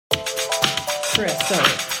Crystal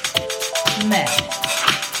Meth.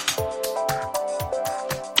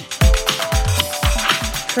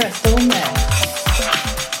 Crystal Meth.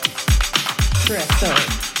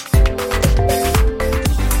 Crystal.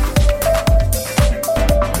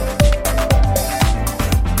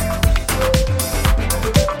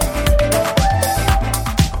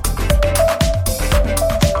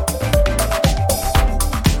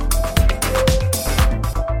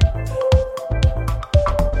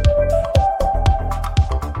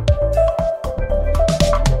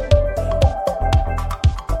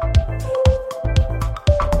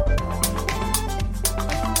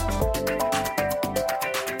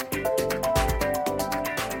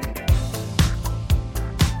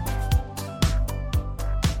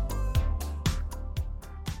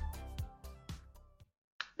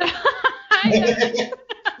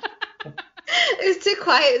 It was too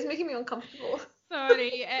quiet. It was making me uncomfortable.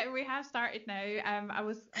 Sorry, we have started now. I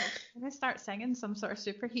was going to start singing some sort of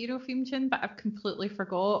superhero theme tune, but I've completely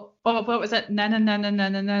forgot. Oh, what was it? Na na na na na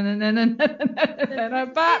na na na na na na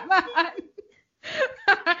Batman.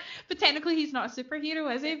 But technically, he's not a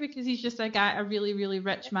superhero, is he? Because he's just a really, really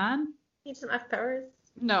rich man. He doesn't have powers.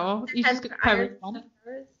 No, he's just got powers.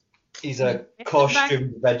 He's a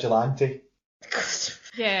costume vigilante.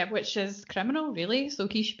 Yeah, which is criminal, really. So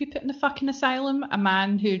he should be put in a fucking asylum. A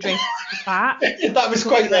man who dresses as a bat. That was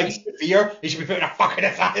quite severe. He should be put in a fucking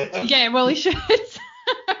asylum. Yeah, well, he should.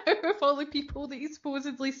 With all the people that he's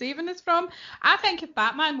supposedly saving us from. I think if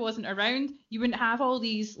Batman wasn't around, you wouldn't have all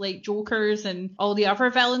these like Jokers and all the other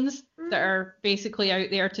villains that are basically out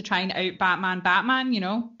there to try and out Batman, you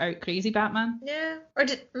know, out crazy Batman. Yeah. Or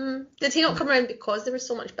did he not come around because there was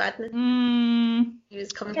so much badness? He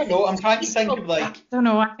was coming. I don't know. I'm trying to think of like. I don't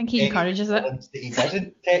know. I think he encourages it. That he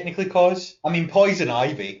didn't technically cause. I mean, Poison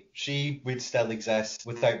Ivy, she would still exist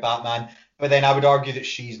without Batman. But then I would argue that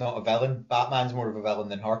she's not a villain. Batman's more of a villain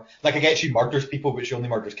than her. Like, I get she murders people, but she only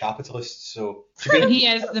murders capitalists, so... He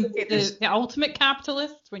is the ultimate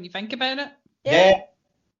capitalist, when you think about it. Yeah.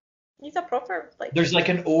 He's a proper, like... There's, like,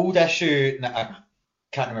 an old issue... I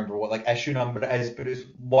can't remember what, like, issue number it is, but it's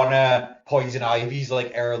one of Poison Ivy's,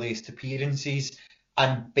 like, earliest appearances.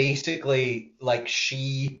 And basically, like,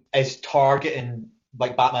 she is targeting,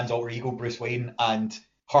 like, Batman's alter ego, Bruce Wayne, and...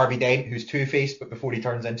 Harvey Dent, who's Two-Face, but before he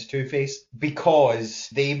turns into Two-Face, because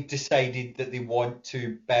they've decided that they want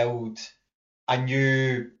to build a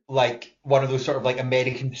new, like, one of those sort of, like,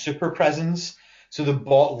 American super prisons. So they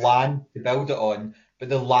bought land to build it on, but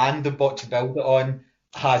the land they bought to build it on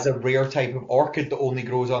has a rare type of orchid that only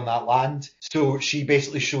grows on that land. So she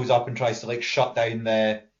basically shows up and tries to, like, shut down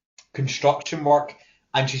the construction work.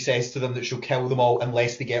 And she says to them that she'll kill them all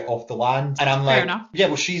unless they get off the land. And I'm like, yeah,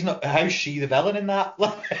 well, she's not. How's she the villain in that?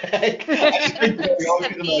 Like,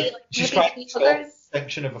 she's trying to stop the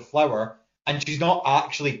extinction of a flower, and she's not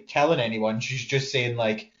actually killing anyone. She's just saying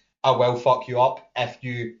like, I will fuck you up if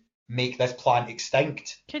you make this plant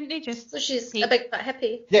extinct. Couldn't they just? So she's a big fat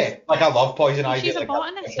hippie. Yeah, like I love Poison Ivy. She's a like,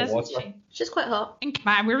 botanist, isn't she? She's quite hot. And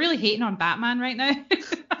man, we're really hating on Batman right now.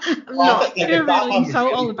 I'm not. We're really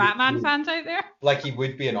insult all the Batman fans out there. Like he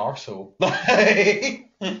would be an arsehole.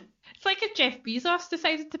 It's like if Jeff Bezos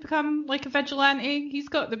decided to become like a vigilante. He's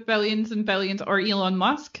got the billions and billions, or Elon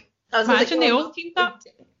Musk. Imagine they all teamed up.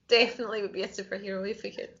 Definitely would be a superhero if we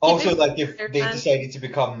could. Also, like if they decided to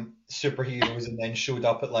become superheroes and then showed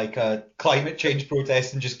up at like a climate change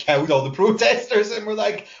protest and just killed all the protesters and were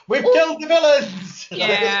like, we've killed the villains.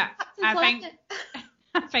 Yeah,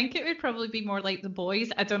 I think it would probably be more like The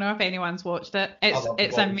Boys. I don't know if anyone's watched it.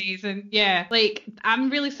 It's amazing. Yeah, like I'm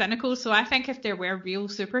really cynical, so I think if there were real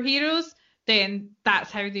superheroes, then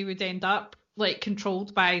that's how they would end up, like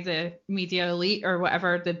controlled by the media elite or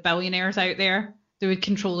whatever, the billionaires out there. They would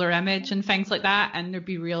control their image and things like that, and there'd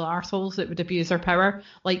be real arseholes that would abuse their power,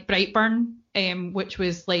 like Brightburn, which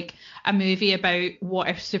was like a movie about what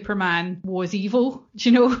if Superman was evil, do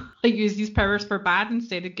you know, like use his powers for bad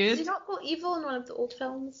instead of good. Did he not go evil in one of the old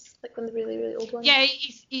films, like one of the really, really old ones? Yeah,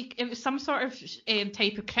 it was some sort of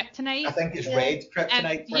type of kryptonite. I think it's red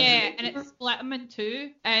kryptonite. And it split him in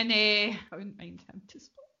two, and I wouldn't mind him to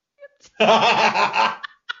split it.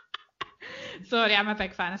 Sorry, I'm a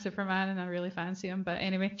big fan of Superman and I really fancy him. But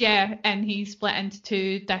anyway, yeah, and he split into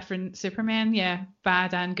two different Supermen, yeah,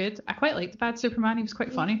 bad and good. I quite liked the bad Superman, he was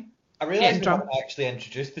quite funny. I realised we haven't actually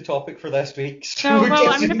introduced the topic for this week. So no, well,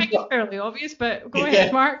 I'm going to make it fairly obvious, but go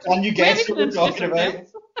ahead, Mark. Can you guess what we're talking about?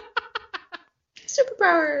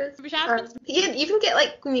 Superpowers. You even get,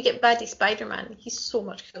 like, when you get Baddie Spider-Man, he's so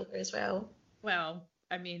much cooler as well. Well,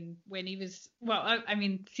 I mean, when he was, well, I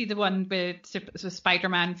mean, see the one with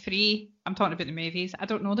Spider-Man 3? I'm talking about the movies. I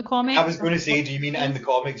don't know the comics. I was going to say, do you mean in the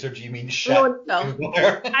comics or do you mean shit? No.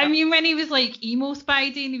 I mean, when he was like emo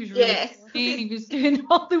Spidey and he was really funny and he was doing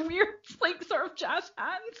all the weird, like, sort of jazz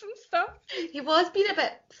hands and stuff. He was being a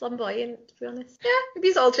bit flamboyant, to be honest. Yeah, maybe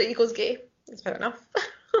his alter ego's gay. That's fair enough.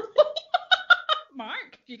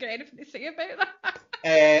 Mark, you got anything to say about that?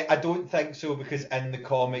 I don't think so, because in the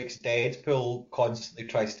comics, Deadpool constantly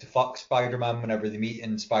tries to fuck Spider-Man whenever they meet,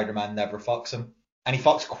 and Spider-Man never fucks him. And he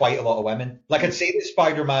fucks quite a lot of women. Like, I'd say that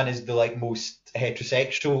Spider-Man is the like most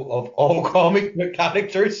heterosexual of all comic book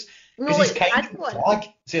characters, because he's kind of a flag.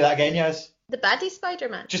 Say that again, yes. The baddie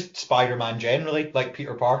Spider-Man. Just Spider-Man generally, like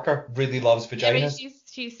Peter Parker, really loves vaginas. Yeah,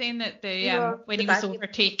 she's saying that when he was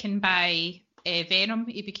overtaken by Venom,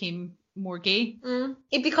 he became more gay.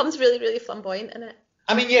 He becomes really, really flamboyant in it.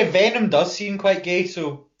 I mean, yeah, Venom does seem quite gay,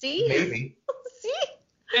 so See? maybe. See?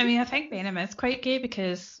 I mean, I think Venom is quite gay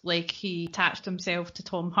because, like, he attached himself to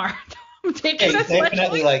Tom Hardy. He's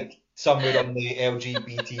definitely, like, somewhere on the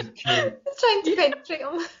LGBTQ trying to penetrate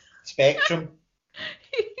him. Spectrum.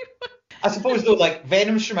 I suppose, though, like,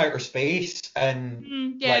 Venom's from outer space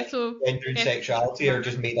and gender and sexuality are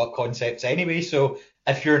just made-up concepts anyway, so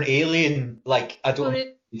if you're an alien, like, I don't know,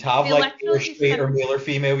 you'd have, like, either straight or male or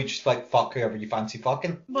female, you just, like, fuck whoever you fancy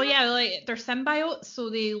fucking. Well, yeah, like, they're symbiotes, so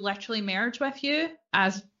they literally merge with you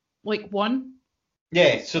as, like, one.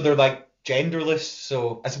 Yeah, so they're, like, genderless,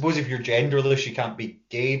 so I suppose if you're genderless, you can't be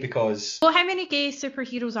gay because... Well, how many gay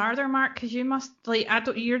superheroes are there, Mark? Because you must, like,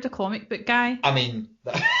 you're the comic book guy. I mean,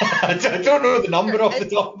 I don't know the number off the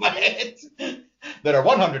top of my head. There are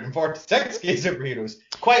 146 gay superheroes.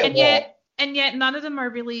 Quite a lot. And yet none of them are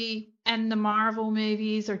really in the Marvel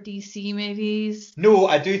movies or DC movies. No,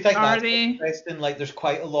 I do think that's interesting. Like, there's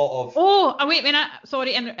quite a lot of... Oh, wait a minute.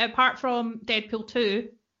 Sorry, and apart from Deadpool 2,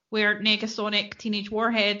 where Negasonic Teenage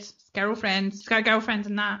Warhead's girlfriends, got girlfriends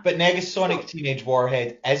in that. But Negasonic Teenage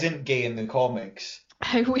Warhead isn't gay in the comics.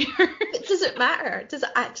 How weird. But does it matter? Does it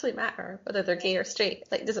actually matter whether they're gay or straight?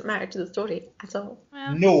 Like, does it matter to the story at all?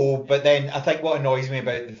 Well, no, but then I think what annoys me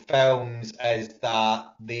about the films is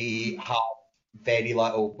that they have very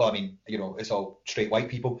little, well, I mean, you know, it's all straight white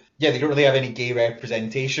people. Yeah, they don't really have any gay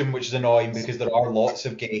representation, which is annoying because there are lots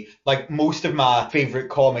of gay. Like, most of my favourite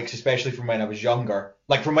comics, especially from when I was younger,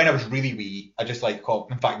 like from when I was really wee, I just like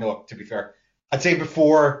in fact, no, to be fair, I'd say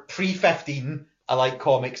before pre-15, I like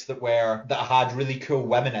comics that had really cool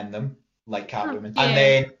women in them, like Catwoman. Yeah. And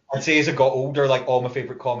then I'd say as I got older, like all my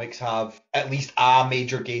favourite comics have at least a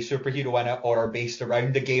major gay superhero in it, or are based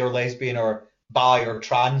around a gay or lesbian or bi or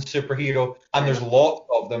trans superhero, and there's lots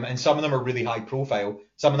of them, and some of them are really high profile.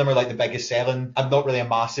 Some of them are like the biggest selling. I'm not really a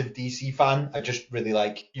massive DC fan. I just really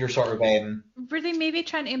like your sort of Were they maybe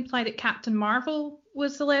trying to imply that Captain Marvel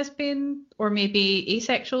was the lesbian, or maybe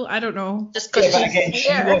asexual? I don't know. Just because she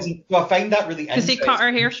wasn't. So I find that really interesting. Because they cut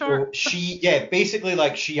her hair short. So basically,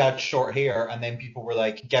 like, she had short hair, and then people were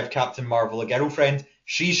like, give Captain Marvel a girlfriend.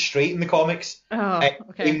 She's straight in the comics. Oh,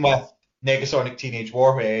 okay. Same with Negasonic Teenage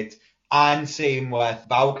Warhead. And same with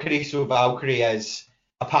Valkyrie. So Valkyrie is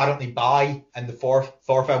apparently bi in the Thor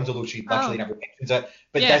films, although she literally never mentions it.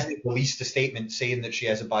 But Disney released a statement saying that she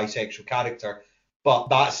is a bisexual character. But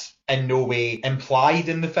that's in no way implied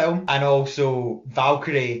in the film. And also,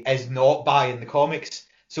 Valkyrie is not bi in the comics.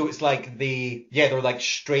 So it's like they're like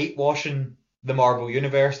straight washing the Marvel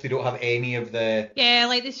universe. They don't have any of the... Yeah,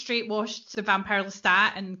 like they straight washed the Vampire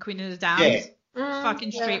Lestat and Queen of the Damned. Yeah.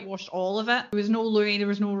 Fucking straight washed all of it. There was no Louis, there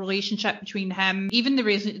was no relationship between him. Even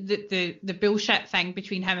the bullshit thing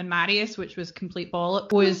between him and Marius, which was complete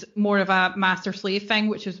bollock, was more of a master slave thing,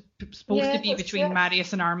 which was supposed to be between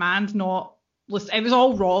Marius and Armand, not... It was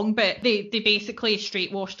all wrong, but they basically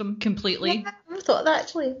straight washed them completely. Yeah, I thought of that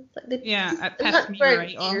actually. Like it pissed me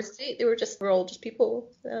right off. We're all just people.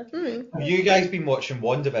 Yeah. Have you guys been watching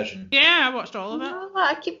WandaVision? Yeah, I watched all of it. No,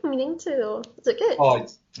 I keep meaning to though. Is it good? Oh,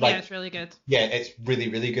 it's really good. Yeah, it's really,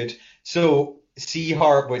 really good. So see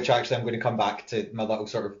her, which actually I'm going to come back to my little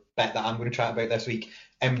sort of bit that I'm going to chat about this week,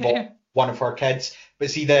 involve one of her kids. But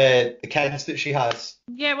see the kids that she has.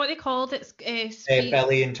 Yeah, what they called it's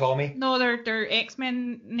Billy and Tommy. No, they're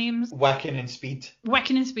X-Men names. Wiccan and Speed.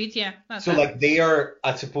 Wiccan and Speed, yeah. So like they are,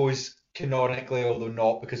 I suppose, canonically, although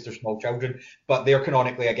not because they're small children, but they're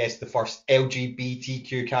canonically, I guess, the first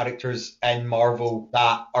LGBTQ characters in Marvel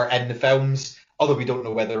that are in the films. Although we don't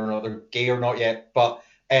know whether or not they're gay or not yet, but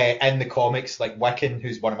in the comics, like Wiccan,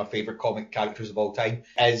 who's one of my favourite comic characters of all time,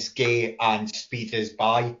 is gay and Speed is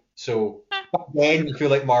bi. So then I feel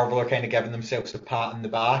like Marvel are kind of giving themselves a pat on the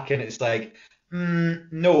back, and it's like,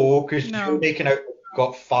 no, because you're making out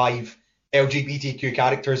got 5 LGBTQ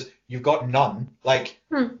characters, you've got none. Like,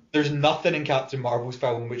 there's nothing in Captain Marvel's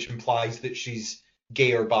film which implies that she's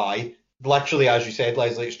gay or bi. Literally, as you said,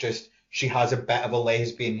 Leslie, it's just she has a bit of a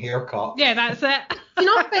lesbian haircut. Yeah, that's it. Do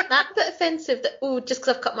you not find that a bit offensive that, oh, just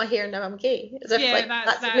because I've cut my hair now I'm gay? As if, Yeah, like,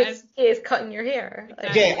 that what makes is- gay is cutting your hair.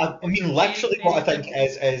 Like, Yeah, I mean, literally what I think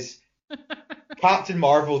is Captain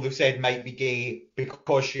Marvel, they've said, might be gay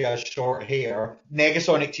because she has short hair.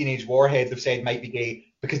 Negasonic Teenage Warhead, they've said, might be gay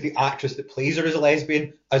because the actress that plays her is a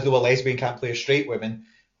lesbian, as though a lesbian can't play a straight woman.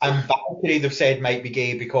 And Valkyrie, they've said, might be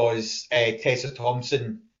gay because Tessa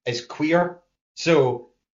Thompson is queer. So,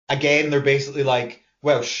 again, they're basically like,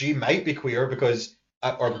 well, she might be queer because,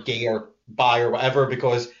 or gay or bi or whatever,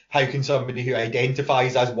 because how can somebody who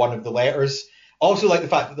identifies as one of the letters? Also, like the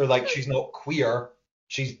fact that they're like, she's not queer,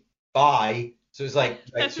 she's bi. So it's like,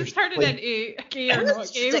 right, This so is she's turning playing- into gay or That's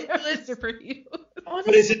not gay ridiculous. superhero.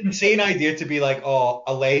 But it's an insane idea to be like, oh,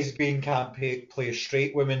 a lesbian can't play a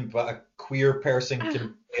straight woman, but a queer person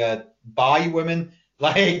can play a bi woman.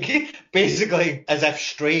 Like, basically, as if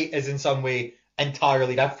straight is in some way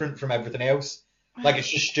entirely different from everything else. Like, it's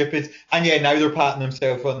just stupid. And yeah, now they're patting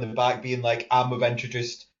themselves on the back, being like, we've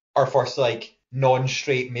introduced our first, like,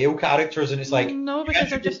 non-straight male characters, and it's like, No, because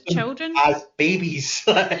they're just children. as babies.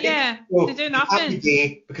 Like, Yeah, so they do can't be nothing.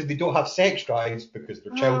 gay because they don't have sex drives because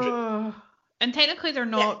they're children. Oh. And technically they're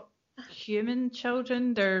not human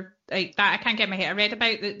children. They're like that. I can't get my head. I read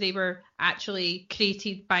about that they were actually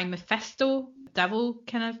created by Mephisto, devil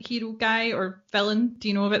kind of hero guy or villain. Do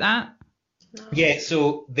you know about that? no. Yeah,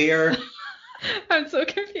 so they're I'm so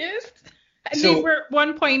confused. And So- they were at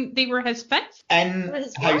one point they were his fist. in What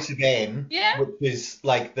is House of M, Yeah. which is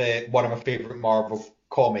like one of my favourite Marvel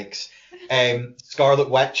comics. Scarlet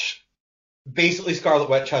Witch, basically Scarlet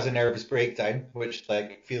Witch has a nervous breakdown, which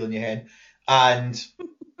like feeling your head, and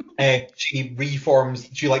she reforms,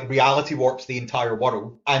 she like reality warps the entire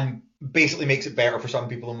world and basically makes it better for some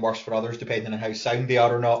people and worse for others depending on how sound they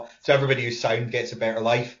are or not. So everybody who's sound gets a better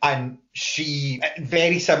life. And she,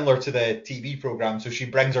 very similar to the TV program, so she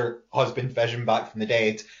brings her husband Vision back from the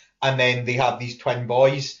dead, and then they have these twin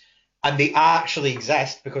boys. And they actually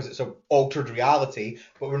exist because it's an altered reality,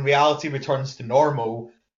 but when reality returns to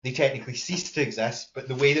normal, they technically cease to exist. But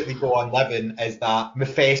the way that they go on living is that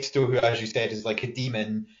Mephisto, who, as you said, is like a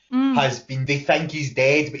demon, has been, they think he's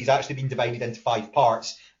dead, but he's actually been divided into 5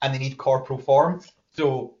 parts, and they need corporal form.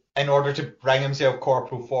 So in order to bring himself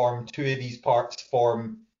corporal form, 2 of these parts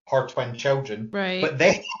form her twin children. Right. But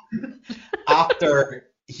then, after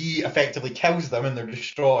he effectively kills them and they're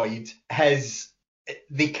destroyed,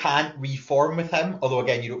 they can't reform with him, although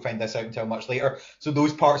again you don't find this out until much later. So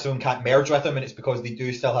those parts of him can't merge with him, and it's because they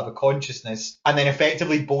do still have a consciousness. And then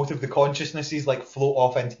effectively both of the consciousnesses like float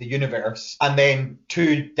off into the universe, and then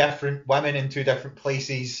 2 different women in 2 different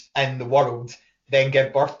places in the world then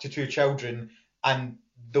give birth to 2 children, and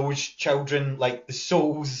those children, like the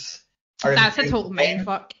souls are That's a in total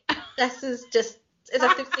mindfuck. This is just as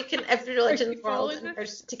if they've taken every religion in the world following and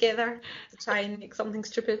merged it together to try and make something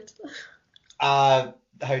stupid. How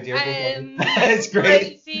dare you? It's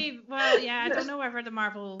great. See, well, yeah, I don't know whether the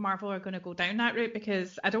Marvel are going to go down that route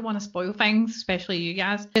because I don't want to spoil things, especially you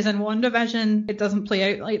guys. Because in WandaVision, it doesn't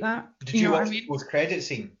play out like that. Did you know what watch I mean? the post-credit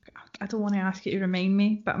scene? I don't want to ask you to remind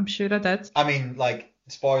me, but I'm sure I did. I mean, like,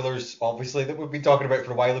 spoilers, obviously, that we've been talking about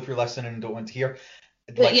for a while if you're listening and don't want to hear.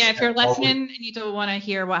 But yeah, if you're listening and you don't want to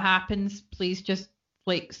hear what happens, please just,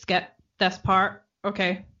 like, skip this part.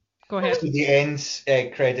 Okay, go ahead. So the end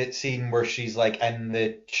credit scene where she's, like, in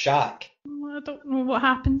the shack. I don't know what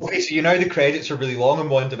happens. Okay, so you know the credits are really long in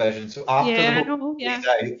WandaVision, so after Yeah, I the whole know, yeah.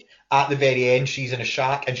 plays out, at the very end, she's in a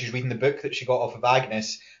shack and she's reading the book that she got off of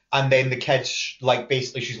Agnes, and then the kids, like,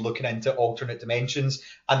 basically she's looking into alternate dimensions,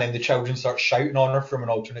 and then the children start shouting on her from an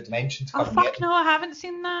alternate dimension to Oh, come and fuck get no, I haven't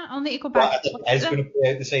seen that. I'll need to go But I back. think it is going to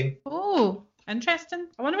play out the same. Oh, interesting.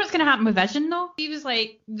 I wonder what's going to happen with Vision, though. He was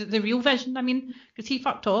like, the real Vision, I mean, because he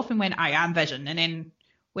fucked off and went, I am Vision, and then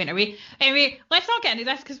went away. Anyway, let's not get into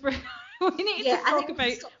this because we need Yeah, to I talk think we about,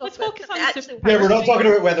 should stop let's with focus it. on Actually, superpowers. Yeah, we're not talking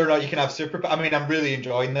about whether or not you can have super. I mean, I'm really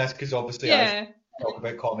enjoying this because obviously Yeah. I talk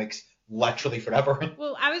about comics literally forever.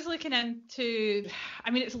 Well, I was looking into,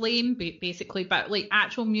 I mean, it's lame basically, but like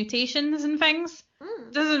actual mutations and things.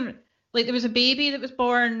 Doesn't, like there was a baby that was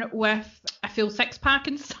born with a full 6-pack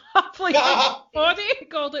and stuff, like body,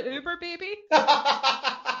 called it Uber Baby.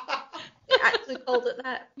 They actually called it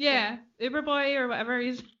that. Yeah, Uber Boy or whatever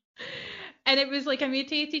he's. And it was like a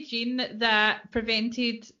mutated gene that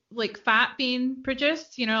prevented like fat being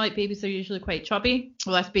produced. You know, like babies are usually quite chubby.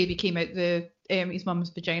 Well, this baby came out his mum's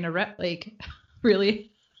vagina ripped, like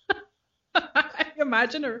really.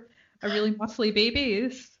 Imagine a really muscly baby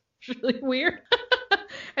is really weird.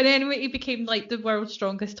 And anyway, he became like the world's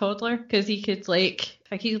strongest toddler because he could like, I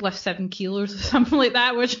think he could lift 7 kilos or something like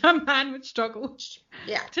that, which a man would struggle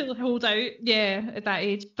to hold out, at that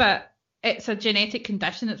age. But it's a genetic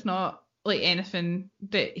condition. It's not like anything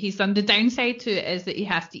that he's done. The downside to it is that he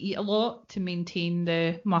has to eat a lot to maintain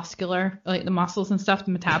the muscular, like the muscles and stuff,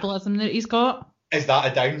 the metabolism that he's got. Is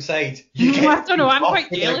that a downside? I don't know. I'm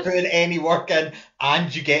quite without jealous. putting any work in,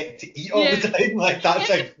 and you get to eat all the time. Like that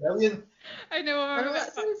sounds brilliant. I know.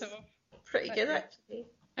 That sounds pretty good, actually.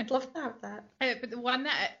 I'd love to have that. But the one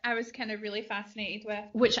that I was kind of really fascinated with,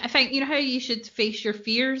 which I think, you know how you should face your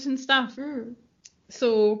fears and stuff? Mm.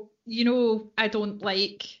 So, you know, I don't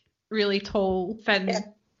like really tall, thin,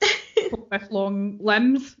 with long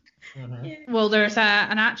limbs. Mm-hmm. Yeah. Well, there's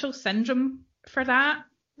an actual syndrome for that.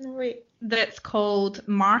 No, wait. That's called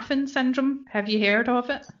Marfan syndrome. Have you heard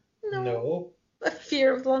of it? No. A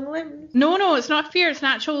fear of long limbs. No, it's not fear. It's an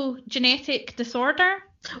actual genetic disorder.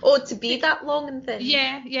 Oh, to be that long and thin.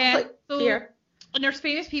 Yeah. Like fear. And there's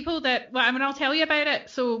famous people that, well, I mean, I'll tell you about it.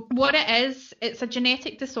 So what it is, it's a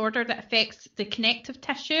genetic disorder that affects the connective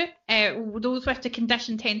tissue. Those with the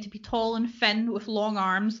condition tend to be tall and thin with long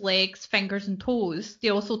arms, legs, fingers and toes. They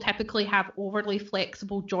also typically have overly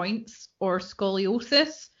flexible joints or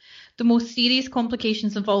scoliosis. The most serious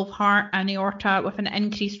complications involve heart and aorta with an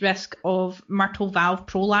increased risk of mitral valve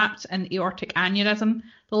prolapse and aortic aneurysm.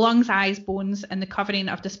 The lungs, eyes, bones and the covering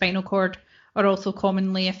of the spinal cord are also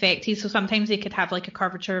commonly affected. So sometimes they could have like a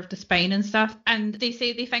curvature of the spine and stuff. And they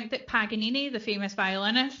think that Paganini, the famous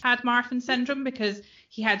violinist, had Marfan syndrome because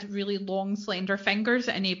he had really long, slender fingers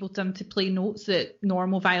that enabled him to play notes that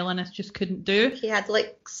normal violinists just couldn't do. He had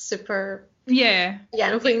like super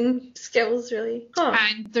piano playing skills, really. Huh.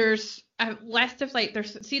 And there's a list of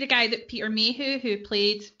see the guy that Peter Mayhew who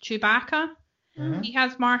played Chewbacca? Mm-hmm. He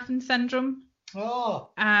has Marfan syndrome.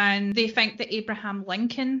 Oh. And they think that Abraham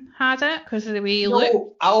Lincoln had it because of the way he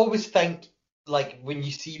looked. I always think, like, when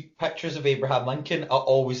you see pictures of Abraham Lincoln, I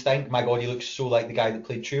always think, my God, he looks so like the guy that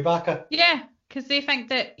played Chewbacca. Yeah, because they think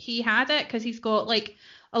that he had it because he's got like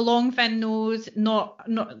a long thin nose, he's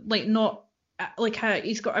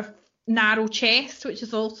got a narrow chest, which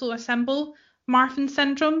is also a symbol. Marfan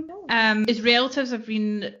syndrome. His relatives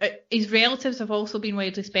have also been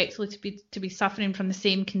widely speculated to be suffering from the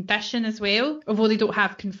same condition as well, although they don't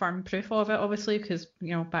have confirmed proof of it, obviously, because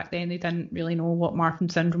back then they didn't really know what Marfan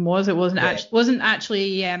syndrome was. It wasn't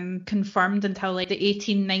actually confirmed until like the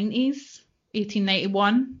 1890s,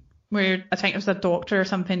 1891. Where I think it was a doctor or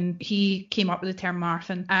something, he came up with the term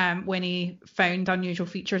Marfan when he found unusual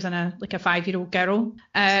features in a 5-year-old girl.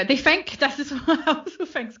 They think, this is what I also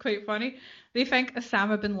think is quite funny, they think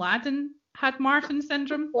Osama bin Laden had Marfan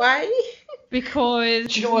syndrome. Why? Because...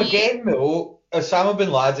 Do you know, again though, Osama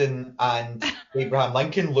bin Laden and Abraham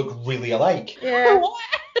Lincoln look really alike. Yeah. What?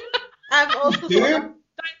 I've also thought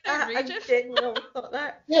That's outrageous. I genuinely thought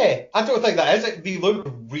that. Yeah, I don't think that is it. They look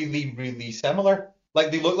really, really similar. Like,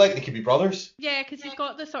 they look like they could be brothers. Yeah, because he's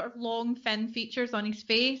got the sort of long, thin features on his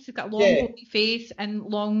face. He's got a long, bony face and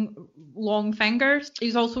long fingers.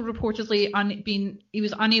 He's also reportedly he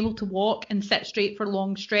was unable to walk and sit straight for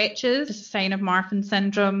long stretches. It's a sign of Marfan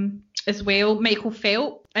syndrome as well. Michael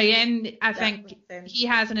Phelps, again, I think he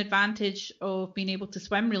has an advantage of being able to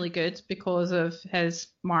swim really good because of his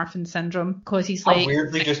Marfan syndrome. Because he's I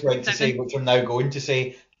weirdly just went to say, which I'm now going to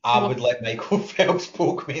say, I would let Michael Phelps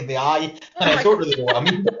poke me in the eye, and I don't really know what I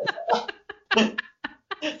mean. I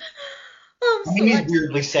mean, he's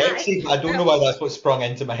weirdly sexy, but I don't know why that's what sprung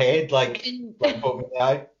into my head, like, poke me in the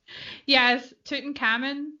eye. Yes,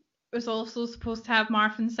 Tutankhamun was also supposed to have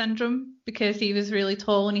Marfan syndrome because he was really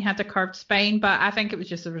tall and he had a curved spine, but I think it was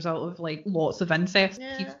just a result of like lots of incest.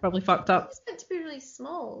 Yeah. He was probably fucked up. He's meant to be really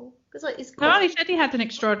small. Because like his No, he said he had an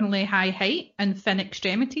extraordinarily high height and thin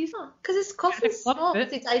extremities. because his coffin's Yeah, I small. love it.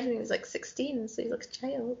 Because he died when he was like 16, so he's like a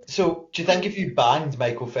child. So, do you think if you banned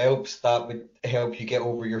Michael Phelps, that would help you get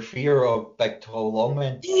over your fear of big, tall, long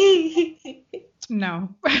men?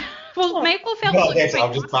 No. Well, Michael Phelps No, I looks guess quite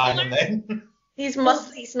I'll just ban him then. He's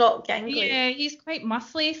muscly, he's not gangly. Yeah, he's quite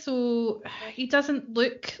muscly, so he doesn't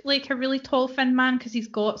look like a really tall, thin man because he's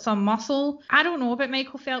got some muscle. I don't know about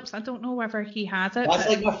Michael Phelps. I don't know whether he has it. That's but-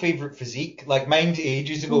 like my favourite physique. Like, mine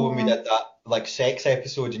ages ago when we did that like sex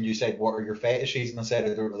episode and you said, what are your fetishes? And I said,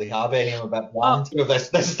 I don't really have any. I'm a bit bland. You know, this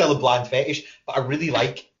is still a bland fetish, but I really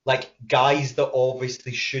like guys that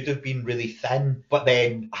obviously should have been really thin, but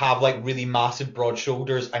then have like really massive broad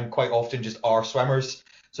shoulders and quite often just are swimmers.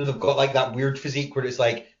 So they've got like that weird physique where it's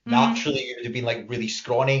like naturally you would have been like really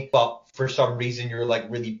scrawny, but for some reason you're like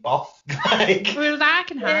really buff. Like Well, that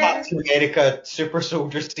can happen. Captain America, Super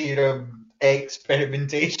Soldier Serum,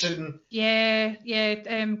 experimentation. Yeah.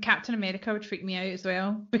 Captain America would freak me out as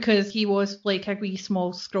well because he was like a wee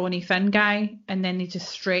small scrawny thin guy, and then they just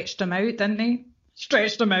stretched him out, didn't they?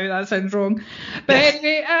 Stretched him out. That sounds wrong, but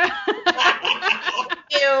anyway.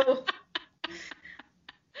 Ew.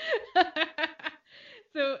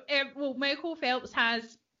 So, well, Michael Phelps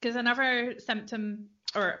has, because another symptom,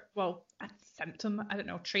 or, well, a symptom, I don't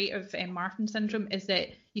know, trait of Marfan syndrome is that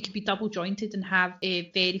you can be double jointed and have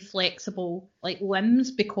a very flexible, like,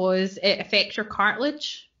 limbs because it affects your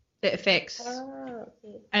cartilage. It affects,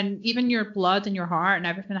 and even your blood and your heart and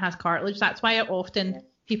everything has cartilage. That's why often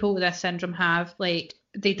people with this syndrome have, like,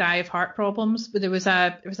 they die of heart problems. But there was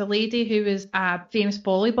a lady who was a famous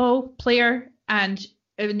volleyball player, and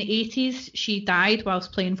in the 80s, she died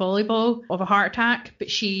whilst playing volleyball of a heart attack,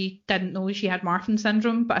 but she didn't know she had Marfan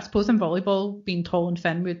syndrome. But I suppose in volleyball, being tall and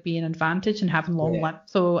thin would be an advantage and having long limbs.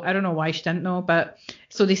 So I don't know why she didn't know, but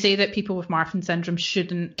so they say that people with Marfan syndrome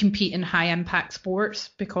shouldn't compete in high impact sports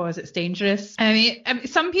because it's dangerous. I mean,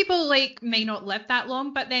 some people like may not live that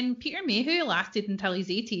long, but then Peter Mayhew lasted until his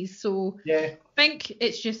 80s. So I think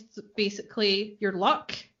it's just basically your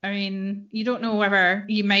luck. I mean, you don't know whether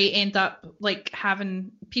you might end up like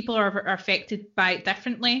having people are affected by it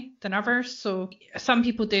differently than others. So some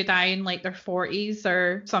people do die in like their 40s,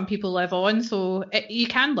 or some people live on. So you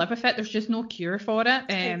can live with it. There's just no cure for it.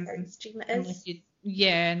 Extreme it is.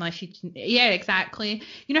 Unless you, exactly.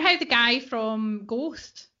 You know how the guy from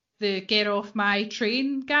Ghost, the get off my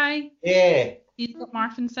train guy? Yeah. He's got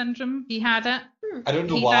Marfan syndrome. He had it. I don't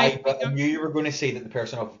know why, but I knew you were going to say that the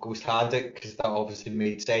person off of Ghost had it, because that obviously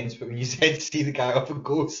made sense. But when you said see the guy off of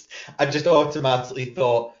Ghost, I just automatically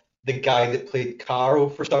thought the guy that played Carl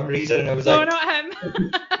for some reason. And I was no, like, not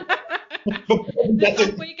him. The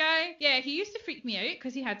subway guy. Yeah, he used to freak me out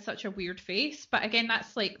because he had such a weird face. But again,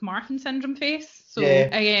 that's like Marfan syndrome face. So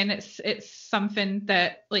again, it's something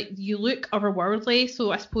that like you look otherworldly.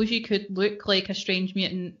 So I suppose you could look like a strange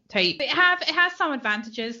mutant type. But it has some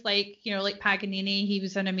advantages, like, you know, like Paganini, he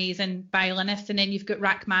was an amazing violinist, and then you've got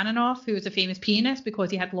Rachmaninoff, who was a famous pianist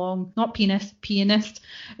because he had pianist.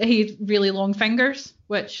 He had really long fingers,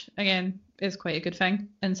 which again is quite a good thing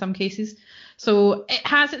in some cases. So it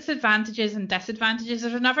has its advantages and disadvantages.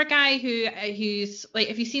 There's another guy who's like,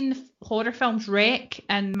 have you seen the horror films Wreck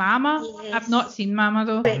and Mama? Yes. I've not seen Mama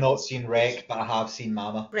though. I've not seen Wreck, but I have seen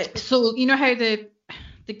Mama. Right. So you know how the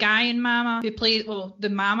guy in Mama who played the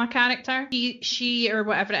Mama character, she or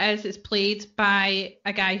whatever it is played by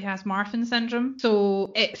a guy who has Marfan syndrome.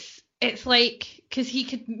 So it's like, because he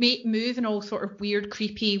could move in all sort of weird,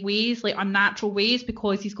 creepy ways, like unnatural ways,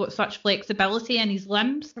 because he's got such flexibility in his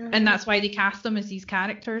limbs, and that's why they cast him as these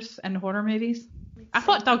characters in horror movies. I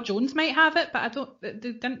thought Doug Jones might have it, but they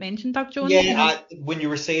didn't mention Doug Jones. Yeah, when you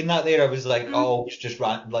were saying that there, I was like, oh, it's just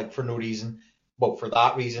like for no reason. Well, for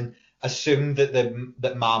that reason, assumed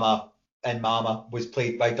that Mama was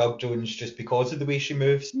played by Doug Jones just because of the way she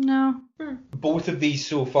moves. No. Both of these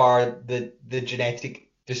so far, the genetic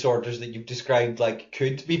disorders that you've described, like,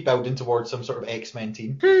 could be building towards some sort of X-Men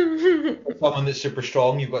team. Someone that's super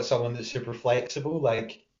strong, you've got someone that's super flexible,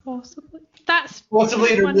 like possibly. That's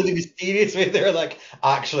possibly in a really mysterious way. They're like,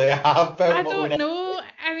 actually, I have built I my don't own. know.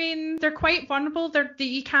 I mean, they're quite vulnerable.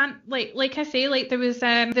 You can't like I say, like there was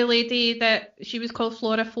the lady that she was called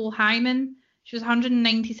Flora Fulheimen. She was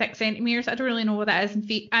 196 centimeters. I don't really know what that is in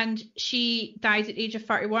feet. And she died at the age of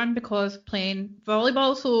 31 because playing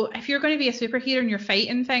volleyball. So if you're going to be a superhero and you're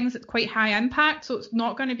fighting things, it's quite high impact. So it's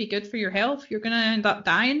not going to be good for your health. You're going to end up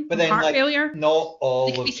dying from heart failure. Not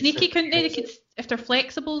all. They could be sneaky, couldn't they? They could, if they're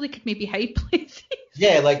flexible, they could maybe hide places.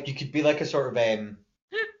 Yeah, like you could be like a sort of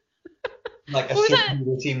like a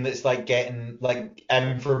superhero team that's like getting like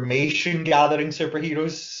information gathering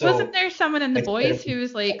superheroes. So wasn't there someone in The Boys who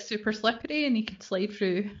was like super slippery and he could slide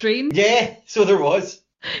through drains? Yeah, so there was.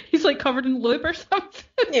 He's like covered in lube or something.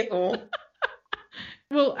 Yeah.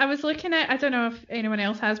 Well, I was looking at, I don't know if anyone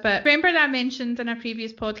else has, but remember that I mentioned in a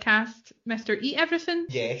previous podcast, Mr. Eat Everything?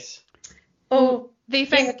 Yes. Oh, they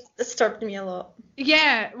think it disturbed me a lot.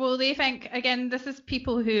 Yeah, well, they think, again, this is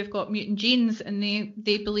people who have got mutant genes, and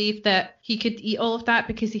they believe that he could eat all of that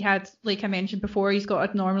because he had, like I mentioned before, he's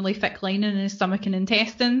got a normally thick lining in his stomach and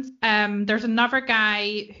intestines. There's another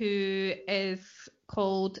guy who is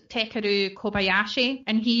called Takeru Kobayashi,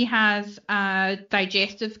 and he has a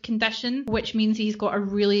digestive condition, which means he's got a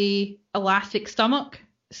really elastic stomach.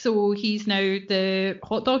 So he's now the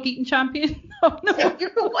hot dog eating champion. Oh no!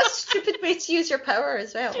 What a stupid way to use your power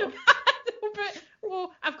as well. But,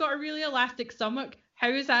 well, I've got a really elastic stomach. How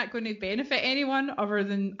is that going to benefit anyone other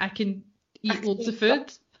than I can eat loads of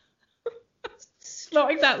food? It's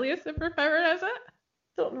not exactly a superpower, is it?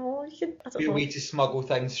 Don't know. I don't Be a know. way to smuggle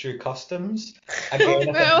things through customs.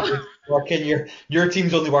 Again, Well. your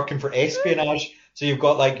team's only working for espionage, so you've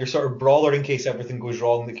got like your sort of brawler in case everything goes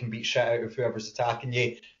wrong that can beat shit out of whoever's attacking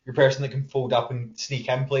you. Your person that can fold up and sneak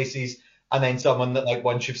in places, and then someone that like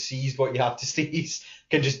once you've seized what you have to seize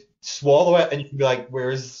can just swallow it, and you can be like,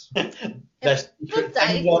 "Where's this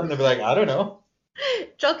thing gone?" And they'll be like, "I don't know."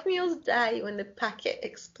 Drug mules die when the packet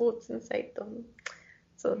explodes inside them.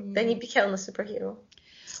 So then you'd be killing a superhero.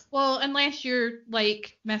 Well, unless you're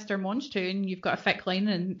like Mr. Monstoon, you've got a thick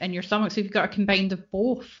lining in your stomach, so if you've got a combined of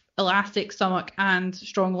both elastic stomach and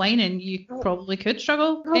strong lining, you probably could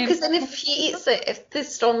struggle. No, because then if he eats it, if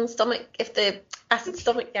the acid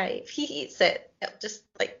stomach guy, if he eats it, it'll just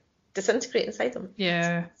like disintegrate inside him.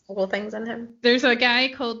 Yeah. Several things in him. There's a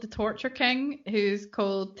guy called the Torture King who's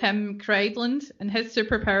called Tim Kreidland, and his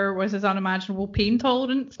superpower was his unimaginable pain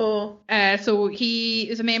tolerance. Oh. So he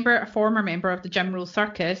is a former member of the Jim Rose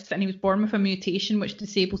Circus, and he was born with a mutation which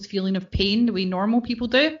disables feeling of pain the way normal people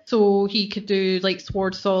do. So he could do like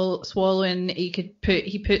sword swallowing.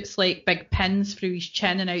 He puts like big pins through his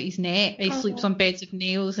chin and out his neck. He sleeps on beds of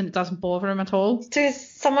nails, and it doesn't bother him at all. There's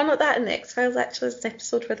someone like that in the X-Files. Actually, there's an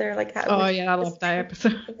episode where they're like that. Oh yeah, I love that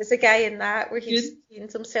episode. There's a guy in that where he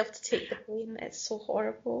trains himself to take the pain. It's so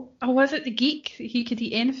horrible. Oh, was it the geek? He could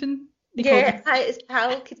eat anything. His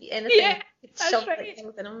pal could eat anything. Yeah, he could shove right.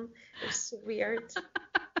 things in him. It was so weird.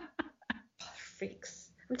 Freaks.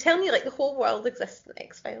 I'm telling you, like the whole world exists in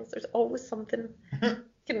X-Files. There's always something you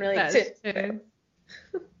can relate to.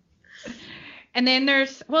 And then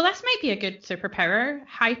this might be a good superpower,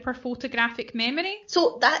 hyperphotographic memory.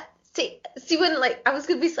 So that, see when like, I was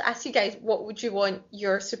going to basically ask you guys, what would you want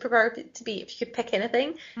your superpower to be if you could pick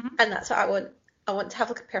anything? Mm-hmm. And that's what I want. I want to have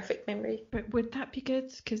like a perfect memory. But would that be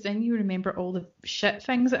good? Because then you remember all the shit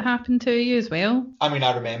things that happened to you as well. I mean,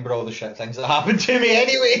 I remember all the shit things that happened to me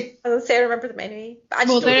anyway. I was going to say I remember them anyway. But I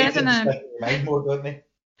just there is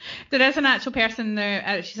an actual person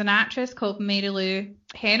there. She's an actress called Mary Lou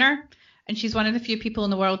Henner. And she's one of the few people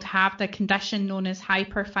in the world to have the condition known as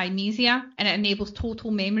hyperthymesia, and it enables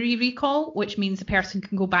total memory recall, which means the person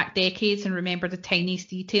can go back decades and remember the tiniest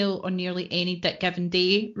detail on nearly any given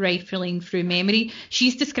day, rifling through memory.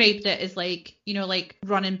 She's described it as like, you know, like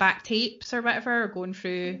running back tapes or whatever, or going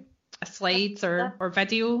through a slides or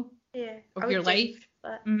video of your life.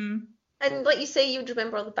 Mm-hmm. And like you say, you would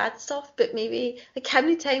remember all the bad stuff, but maybe like how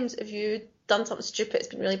many times have you done something stupid, it's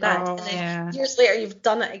been really bad, and then years later you've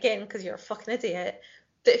done it again because you're a fucking idiot.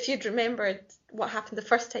 But if you'd remembered what happened the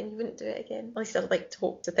first time, you wouldn't do it again. At least I'd like to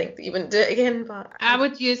hope to think that you wouldn't do it again. But I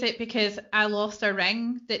would use it because I lost a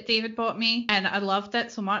ring that David bought me, and I loved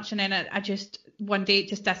it so much, and then I just one day it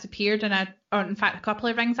just disappeared, or in fact a couple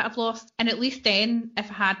of rings that I've lost, and at least then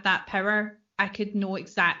if I had that power, I could know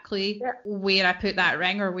exactly where I put that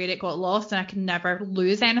ring or where it got lost, and I could never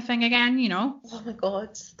lose anything again, you know? Oh my god.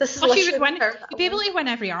 This is Plus you'd be able to win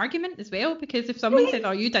every argument as well, because if someone said,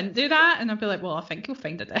 oh, you didn't do that, and I'd be like, well, I think you'll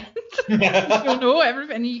find it. You'll know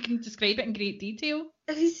everything, you can describe it in great detail.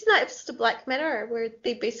 Have you seen that episode of Black Mirror where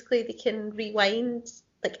they can rewind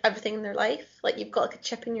like everything in their life? Like you've got like a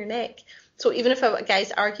chip in your neck. So even if a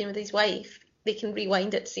guy's arguing with his wife, they can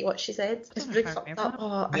rewind it to see what she said. It's really fucked up.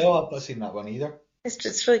 No, I've not seen that one either. It's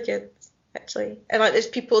just really good, actually. And like, there's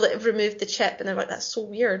people that have removed the chip, and they're like, "That's so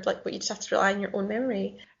weird." Like, but you just have to rely on your own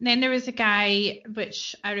memory. And then there was a guy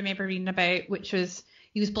which I remember reading about, which was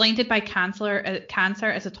he was blinded by cancer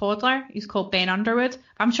as a toddler. He's called Ben Underwood.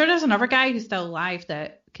 I'm sure there's another guy who's still alive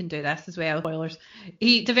that can do this as well. Spoilers.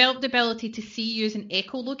 He developed the ability to see using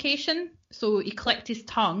echolocation. So he clicked his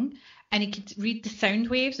tongue, and he could read the sound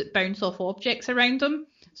waves that bounce off objects around him.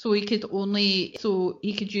 So he could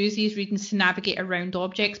use these readings to navigate around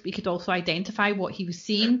objects, but he could also identify what he was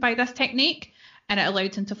seeing by this technique, and it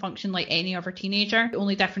allowed him to function like any other teenager. The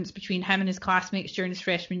only difference between him and his classmates during his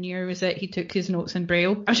freshman year was that he took his notes in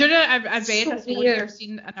Braille. I'm sure that I've read a story or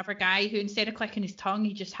seen another guy who, instead of clicking his tongue,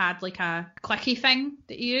 he just had like a clicky thing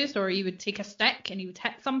that he used, or he would take a stick and he would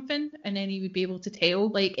hit something, and then he would be able to tell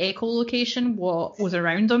like echolocation what was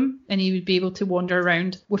around him, and he would be able to wander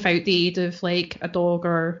around without the aid of like a dog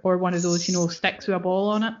or one of those, you know, sticks with a ball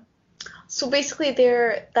on it. So basically,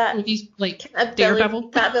 they're that he's like kind of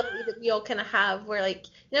Daredevil. That ability that we all kind of have, where like,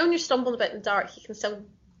 you know, when you're stumbling about in the dark, you can still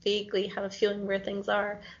vaguely have a feeling where things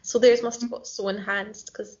are. So theirs must have got so enhanced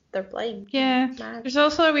because they're blind. Yeah. Mad. There's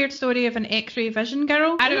also a weird story of an X-ray vision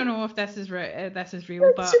girl. I don't know if this is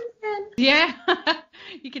real, but yeah,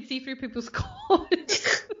 you can see through people's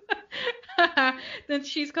clothes. Then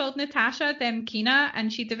she's called Natasha Demkina,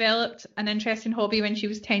 and she developed an interesting hobby when she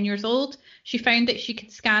was 10 years old. She found that she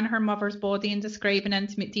could scan her mother's body and describe in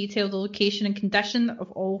intimate detail the location and condition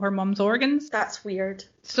of all her mum's organs. That's weird.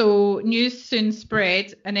 So news soon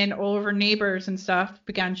spread, and then all of her neighbours and stuff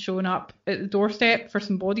began showing up at the doorstep for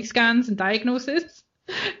some body scans and diagnosis.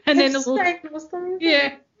 And then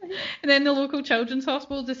And then the local children's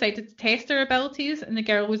hospital decided to test her abilities, and the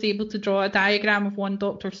girl was able to draw a diagram of one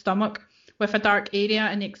doctor's stomach with a dark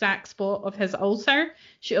area in the exact spot of his ulcer.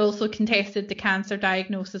 She also contested the cancer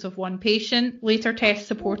diagnosis of one patient. Later tests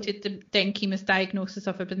supported the Denkima's diagnosis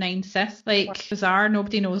of a benign cyst. Like, bizarre.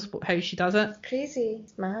 Nobody knows how she does it. Crazy.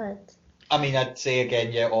 It's mad. I mean, I'd say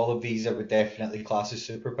again, yeah, all of these I would definitely class as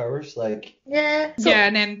superpowers. Like, yeah. So, yeah,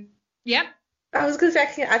 and then, yeah. I was going to say I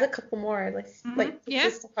can add a couple more. I was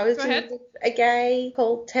doing a guy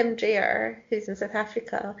called Tim Dreyer, who's in South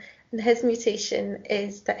Africa, and his mutation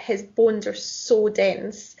is that his bones are so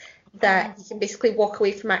dense that you can basically walk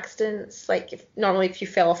away from accidents. Like, if you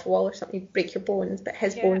fell off a wall or something, you break your bones, but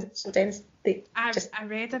his bones are so dense. I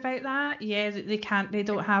read about that. Yeah, they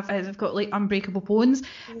don't have, they've got like unbreakable bones,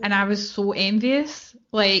 and I was so envious,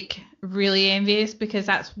 like really envious, because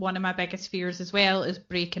that's one of my biggest fears as well, is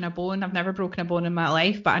breaking a bone. I've never broken a bone in my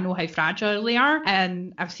life, but I know how fragile they are,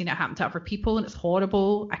 and I've seen it happen to other people, and it's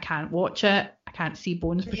horrible. I can't watch it. I can't see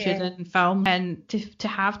bones protruding in film, and to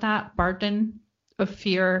have that burden of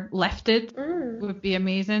fear lifted would be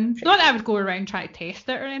amazing. Not that I would go around trying to test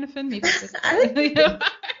it or anything. Maybe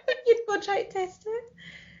you'd go try to test it.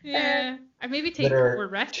 Yeah, I maybe take there more are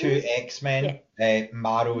risks. 2 X-Men,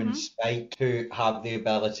 Marrow and Spike, who have the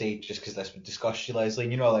ability, just because this would disgust you,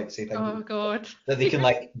 Leslie, and like say things. Oh God. That they can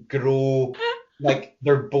like grow like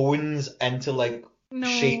their bones into like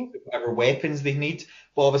shape of whatever weapons they need.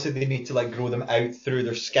 But obviously they need to like grow them out through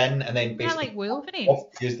their skin and then basically like Wolverine.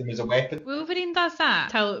 Use them as a weapon. Wolverine does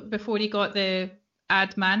that before he got the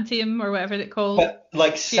adamantium or whatever it's called. But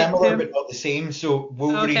like similar but not the same. So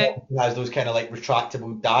Wolverine has those kind of like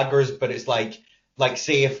retractable daggers, but it's like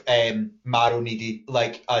say if Marrow needed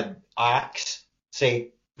like an axe,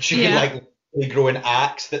 say she could like grow an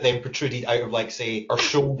axe that then protruded out of like say her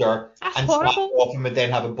shoulder and snap off and would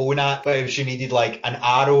then have a bone at. But if she needed like an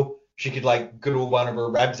arrow, she could like grow one of her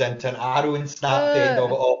ribs into an arrow and snap the end of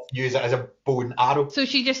it off, use it as a bow and arrow. So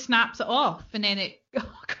she just snaps it off and then it.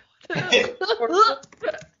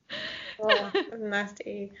 Oh,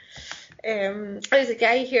 nasty. There's a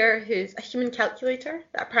guy here who's a human calculator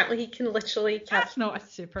that apparently he can literally calculate. That's not a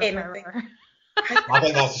superpower. I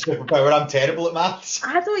think that's a superpower. I'm terrible at maths.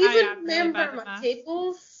 I don't even remember my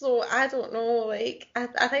tables, so I don't know. Like,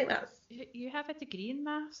 I think that's. You have a degree in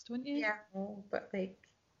maths, don't you? Yeah, but like.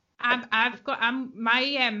 My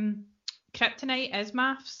kryptonite is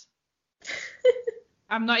maths.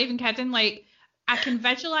 I'm not even kidding. Like, I can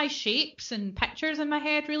visualize shapes and pictures in my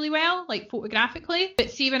head really well, like photographically.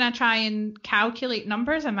 But see, when I try and calculate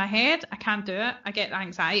numbers in my head, I can't do it. I get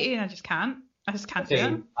anxiety and I just can't. I just can't do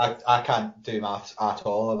it. I can't do maths at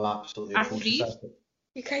all. I'm absolutely atrocious.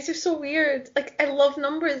 You guys are so weird. Like, I love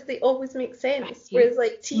numbers. They always make sense. Whereas,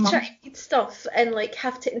 like, teacher, I read stuff and, like,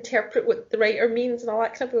 have to interpret what the writer means and all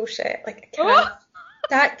that kind of bullshit. Like, I can't.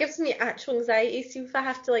 That gives me actual anxiety. So if I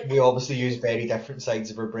have to, like... We obviously use very different sides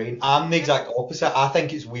of our brain. I'm the exact opposite. I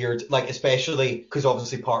think it's weird, like, especially because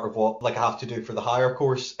obviously part of what, like, I have to do for the higher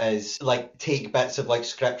course is, like, take bits of, like,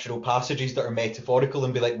 scriptural passages that are metaphorical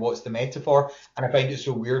and be like, what's the metaphor? And I find it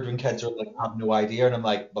so weird when kids are, like, have no idea. And I'm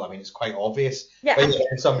like, well, I mean, it's quite obvious. Yeah. When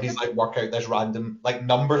somebody's, like, work out this random, like,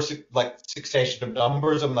 numbers, like, succession of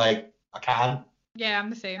numbers, I'm like, I can't. Yeah, I'm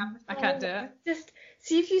the same. I can't do it. Just...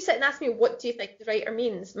 See, if you sit and ask me, what do you think the writer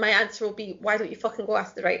means? My answer will be, why don't you fucking go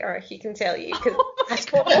ask the writer? He can tell you.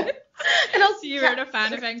 And also, you weren't a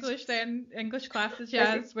fan of English then? English classes,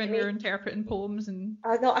 yes, when we were interpreting poems and...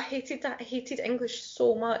 No, I hated that. I hated English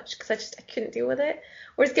so much because I couldn't deal with it.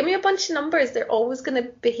 Whereas give me a bunch of numbers, they're always going to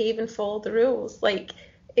behave and follow the rules. Like,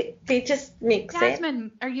 they just make sense.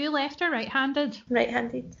 Jasmine, are you left or right-handed?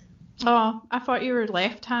 Right-handed. Oh, I thought you were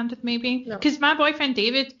left-handed maybe. Because my boyfriend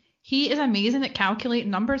David... He is amazing at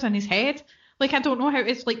calculating numbers in his head. Like, I don't know how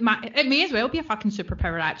it's like. It may as well be a fucking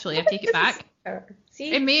superpower. Actually, I take it back.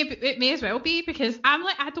 See? It may as well be, because I'm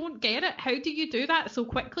like, I don't get it. How do you do that so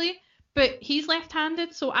quickly? But he's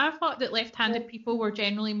left-handed, so I thought that left-handed people were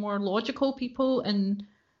generally more logical people, and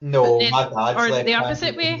no, my dad's left-handed. The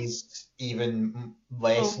opposite way. He's even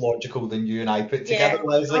less logical than you and I put together,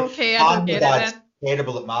 Leslie. Okay, I don't get it then.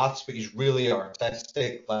 Terrible at maths, but he's really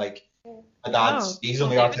artistic. Like. My dad's, he's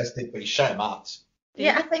only artistic, but he's shit at maths.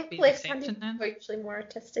 Yeah, I think left-handed people are usually more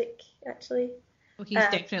artistic, actually. Well, he's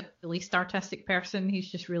definitely the least artistic person.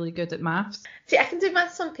 He's just really good at maths. See, I can do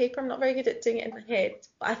maths on paper. I'm not very good at doing it in my head.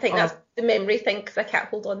 But I think that's the memory thing because I can't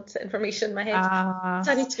hold on to information in my head.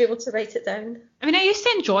 So I need to be able to write it down. I mean, I used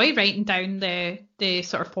to enjoy writing down the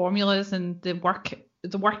sort of formulas and the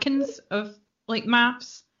workings of like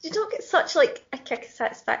maths. You don't get such like a kick of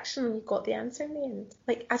satisfaction when you got the answer in the end.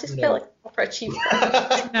 Like I just felt like a proper achievement.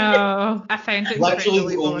 No, I found it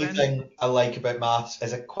literally the only thing I like about maths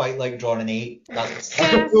is I quite like drawing an 8. That's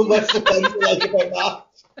a full list of things I like about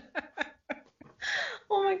maths.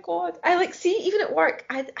 Oh my god. I like see even at work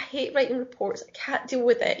I hate writing reports. I can't deal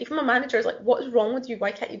with it. Even my manager is like, what is wrong with you?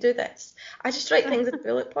 Why can't you do this? I just write things in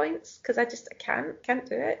bullet points because I can't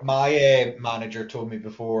do it. My manager told me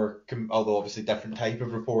before, although obviously different type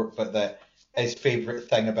of report, but that his favourite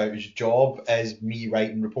thing about his job is me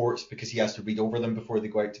writing reports because he has to read over them before they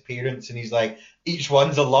go out to parents, and he's like, each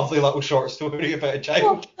one's a lovely little short story about a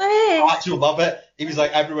child. I actually love it. He was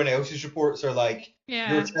like, everyone else's reports are like,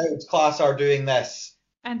 your child's class are doing this.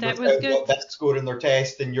 And that was good. Got this score in their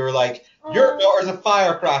test, and you're like, your daughter's a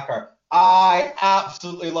firecracker. I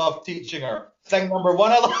absolutely love teaching her. Thing number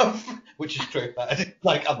 1 I love, which is true.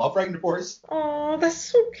 Like, I love writing reports. Oh, that's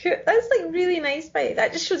so cute. That's like really nice by you.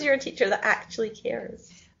 That just shows you're a teacher that actually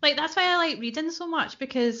cares. Like, that's why I like reading so much,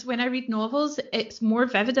 because when I read novels, it's more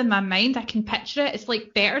vivid in my mind. I can picture it. It's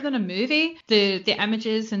like better than a movie. The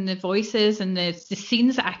images and the voices and the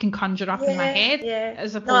scenes that I can conjure up in my head,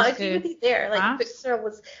 as opposed to really there. Like books are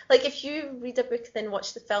always like, if you read a book and then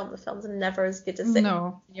watch the film's never as good as it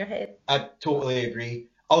in your head. I totally agree.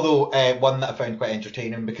 Although one that I found quite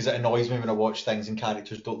entertaining, because it annoys me when I watch things and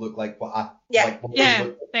characters don't look like what I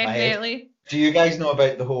definitely. Do you guys know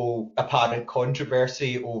about the whole apparent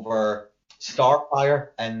controversy over Starfire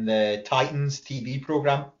and the Titans TV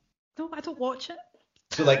program? No, I don't watch it.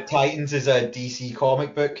 So like Titans is a DC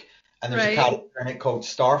comic book, and there's a character in it called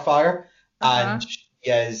Starfire, and she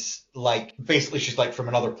is like, basically she's like from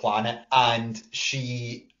another planet, and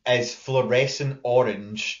she is fluorescent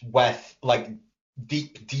orange with like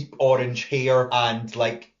deep orange hair and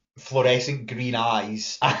like fluorescent green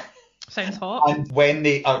eyes. Sounds hot. And when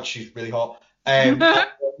she's really hot. When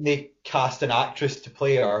they cast an actress to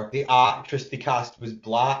play her, the actress they cast was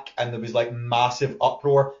black, and there was like massive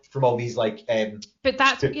uproar from all these like. But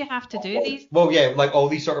that's what you have to do. These. Well, yeah, like all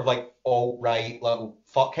these sort of like alt-right little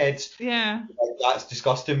fuckheads. Yeah. Like, that's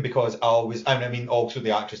disgusting because I mean, also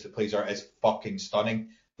the actress that plays her is fucking stunning.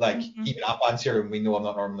 Like, even I fancy her, and we know I'm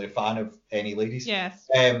not normally a fan of any ladies. Yes.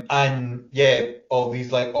 And yeah, all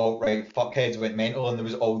these like alt-right fuckheads went mental, and there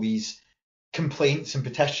was all these complaints and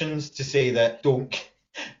petitions to say that don't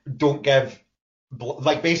give,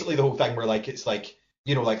 like, basically the whole thing where like it's like,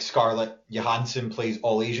 you know, like Scarlett Johansson plays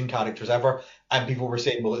all Asian characters ever, and people were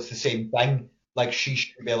saying, well, it's the same thing, like she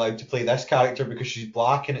shouldn't be allowed to play this character because she's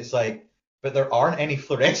black, and it's like, but there aren't any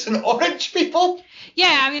fluorescent orange people.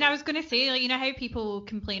 Yeah, I mean, I was going to say, like, you know how people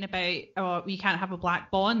complain about, oh, you can't have a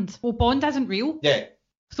black Bond. Well, Bond isn't real. Yeah.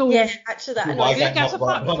 So yeah, actually that annoys me. Who gives a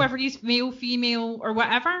fuck whether he's male, female, or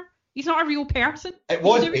whatever? He's not a real person. It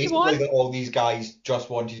was basically that all these guys just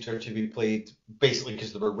wanted her to be played basically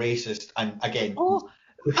because they were racist, and again,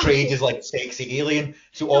 portrayed as like sexy alien.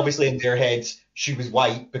 So obviously in their heads, she was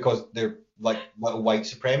white because they're like little white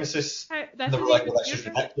supremacists. And they were like, well, that's just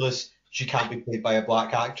ridiculous. She can't be played by a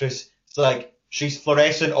black actress. It's like, she's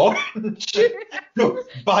fluorescent orange. No,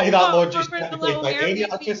 by that logic, she can't be played by any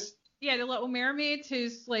actress. Yeah, the Little Mermaid,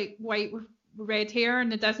 who's like white with red hair in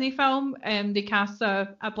the Disney film, they cast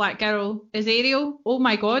a black girl as Ariel. Oh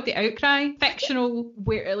my god, the outcry. Fictional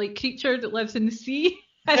like creature that lives in the sea.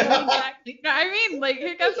 Exactly. You know what I mean? Like,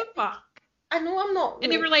 who gives a fuck? I know I'm not.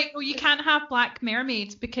 And they were like, well, you can't have black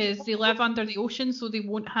mermaids because they live under the ocean, so they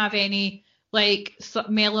won't have any like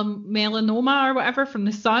melanoma or whatever from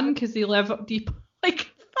the sun because they live up deep.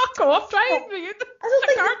 Like, fuck off, right? I don't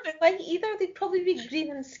think they'd like either. They'd probably be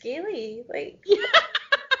green and scaly. Like,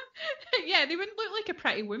 yeah, they wouldn't look like a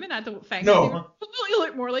pretty woman, I don't think. No. They would probably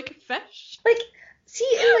look more like a fish. Like,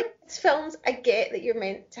 see, in like films, I get that you're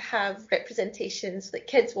meant to have representation so that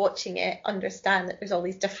kids watching it understand that there's all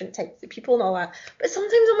these different types of people and all that. But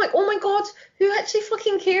sometimes I'm like, oh my god, who actually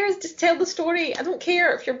fucking cares? Just tell the story. I don't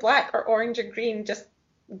care if you're black or orange or green. Just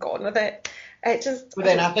go on with it. But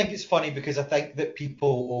then I think it's funny because I think that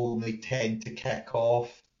people only tend to kick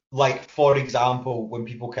off. Like, for example, when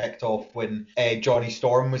people kicked off when Johnny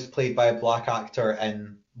Storm was played by a black actor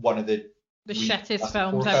in one of the shittest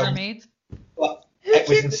films ever made. But it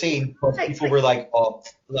was insane because people were like, oh,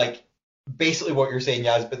 like, basically what you're saying,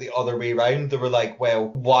 Yaz, but the other way around. They were like, well,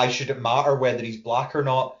 why should it matter whether he's black or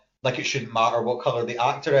not? Like, it shouldn't matter what colour the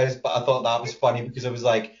actor is. But I thought that was funny because I was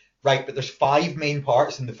like, right, but there's 5 main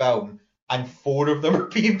parts in the film, and 4 of them are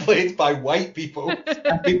being played by white people.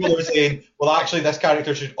 And people are saying, well, actually, this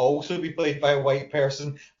character should also be played by a white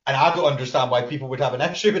person. And I don't understand why people would have an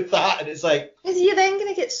issue with that. And it's like... Because you're then going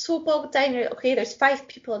to get so bogged down, okay, there's 5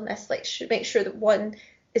 people in this, like, should make sure that one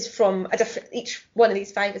is from a different... Each one of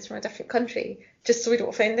these 5 is from a different country, just so we don't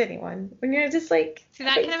offend anyone. When you're just like... See,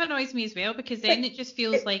 that kind of annoys me as well, because then it just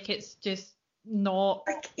feels like it's just not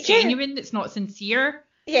genuine, it's not sincere.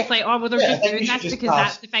 Yeah. It's like, oh, well, they're just doing this because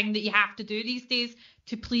that's the thing that you have to do these days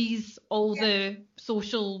to please all the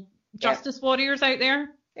social justice warriors out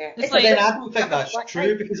there. Yeah. It's like, then I don't think that's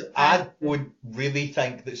true, because I would really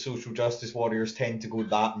think that social justice warriors tend to go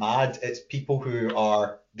that mad. It's people who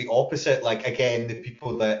are the opposite. Like, again, the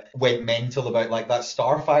people that went mental about like that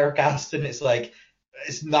Starfire casting. It's like,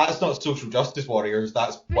 it's not social justice warriors.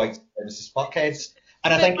 That's white supremacist fuckheads.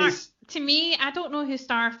 And I think to me, I don't know who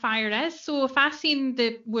Starfire is, so if I seen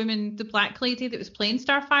the woman, the black lady that was playing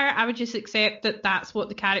Starfire, I would just accept that that's what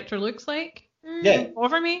the character looks like. Yeah.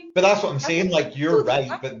 Over me. But that's what I'm saying, like, you're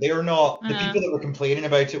right, but they're not, the people that were complaining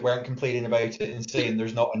about it weren't complaining about it and saying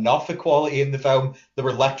there's not enough equality in the film. They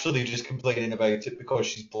were literally just complaining about it because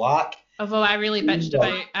she's black. Although I really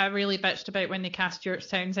bitched about when they cast Stuart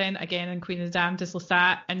Townsend again in Queen of the Damned as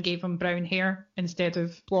Lestat and gave him brown hair instead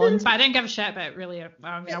of blonde. But I didn't give a shit about it really.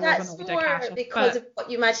 I mean, that's more because of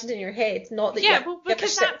what you imagined in your head, not that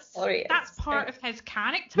because that's part of his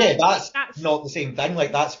character. Yeah, that's not the same thing.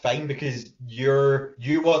 Like, that's fine because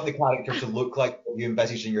you want the character to look like what you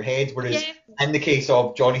envisaged in your head, whereas in the case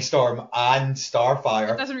of Johnny Storm and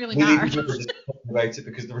Starfire, it doesn't really matter. They were just talking about it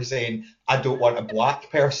because they were saying, I don't want a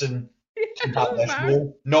black person to have this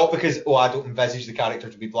role. Not because, I don't envisage the character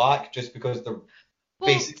to be black, just because they're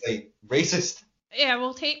basically racist. Yeah,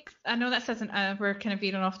 I know this isn't we're kind of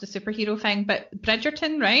veering off the superhero thing, but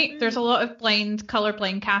Bridgerton, right? There's a lot of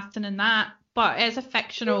colour-blind casting in that, but it's a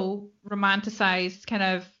fictional, romanticised kind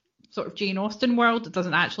of sort of Jane Austen world that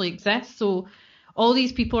doesn't actually exist, so all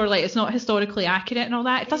these people are like, it's not historically accurate and all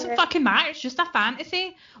that. It doesn't fucking matter, it's just a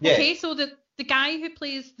fantasy. Yeah. Okay, so the guy who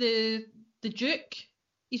plays the Duke,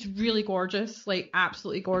 he's really gorgeous, like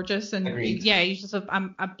absolutely gorgeous, and he's just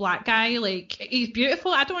a black guy, like he's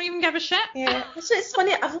beautiful. I don't even give a shit. Yeah, it's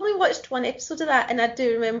funny. I've only watched one episode of that, and I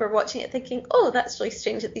do remember watching it thinking, oh, that's really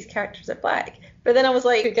strange that these characters are black. But then I was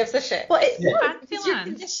like, who gives a shit? But it's you're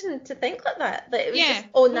conditioned to think like that. That it was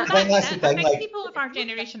just, I think people of our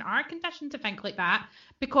generation are conditioned to think like that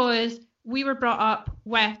because we were brought up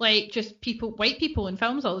with like just white people in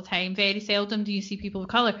films all the time. Very seldom do you see people of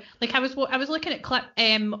colour. Like I was looking at clip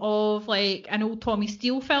of like an old Tommy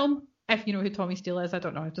Steele film. If you know who Tommy Steele is, I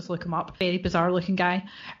don't know. Just look him up. Very bizarre looking guy,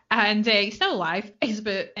 and he's still alive. He's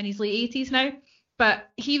about in his late 80s now. But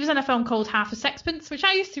he was in a film called Half a Sixpence, which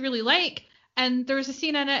I used to really like. And there was a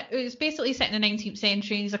scene in it. It was basically set in the 19th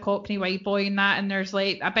century. And he's a Cockney white boy and that. And there's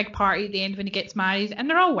like a big party at the end when he gets married, and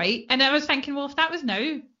they're all white. And I was thinking, well, if that was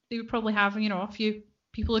now, they would probably have, a few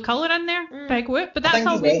people of colour in there. Big whoop. But that's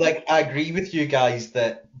all. I agree with you guys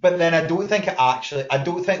that, but then I don't think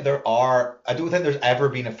there's ever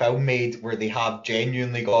been a film made where they have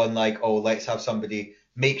genuinely gone like, oh, let's have somebody,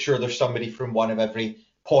 make sure there's somebody from one of every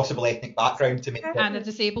possible ethnic background to make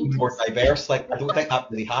it more diverse. Like, I don't think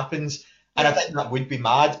that really happens. And I think that would be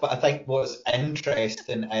mad. But I think what's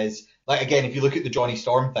interesting is, like, again, if you look at the Johnny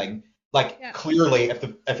Storm thing, like, clearly, if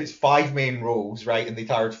it's 5 main roles, right, and they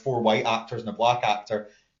hired 4 white actors and a black actor,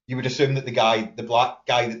 you would assume that the black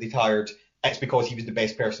guy that they hired, it's because he was the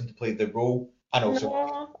best person to play the role. And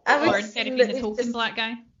also, I would instead of being the token black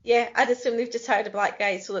guy. Yeah, I'd assume they've just hired a black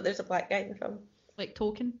guy so that there's a black guy in the film. Like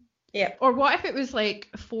token. Yeah. Or what if it was like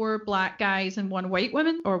 4 black guys and 1 white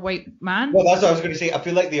woman or white man? Well, that's what I was going to say. I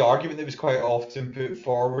feel like the argument that was quite often put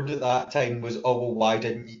forward at that time was, oh, well, why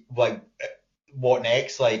didn't you, like, what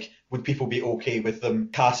next? Like, would people be okay with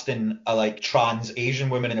them casting a like trans Asian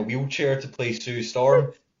woman in a wheelchair to play Sue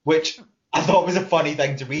Storm? Which I thought was a funny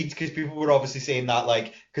thing to read because people were obviously saying that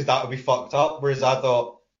like because that would be fucked up. Whereas I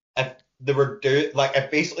thought if they were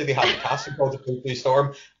if basically they had a casting call to play Sue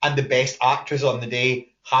Storm and the best actress on the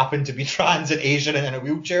day happened to be trans and Asian and in a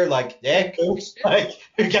wheelchair, like, yeah, cool. Like,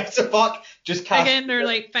 who gives a fuck? Just cast. Again, they're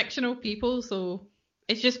like fictional people, so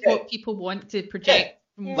it's just what people want to project.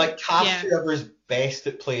 Yeah. Like, cast whoever's best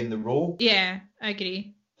at playing the role. Yeah, I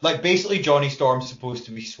agree. Like, basically, Johnny Storm's supposed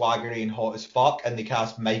to be swaggery and hot as fuck, and they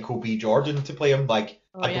cast Michael B. Jordan to play him. Like,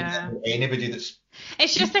 I don't know anybody that's...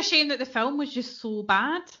 It's just a shame that the film was just so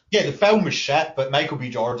bad. Yeah, the film was shit, but Michael B.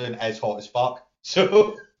 Jordan is hot as fuck.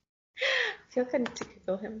 So... I feel kind of to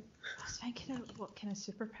Google him. I was thinking of what kind of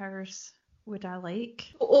superpowers would I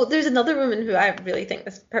like? Oh, there's another woman who I really think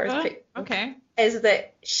this power is pretty cool. Okay. Is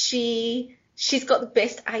that she's got the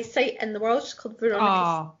best eyesight in the world. She's called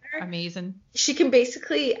Veronica. Amazing. She can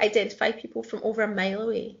basically identify people from over a mile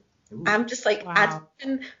away. Ooh. I'm just like,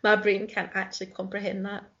 my brain can't actually comprehend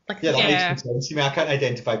that. Like, that makes sense to me. I can't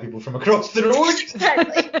identify people from across the road.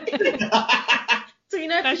 So, you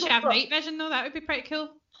know, does she have night vision though? That would be pretty cool.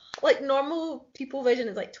 Like, normal people vision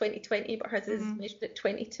is like 20/20, but hers is measured at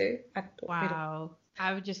 22. Wow.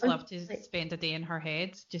 I would just love to spend a day in her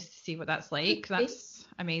head just to see what that's like. That's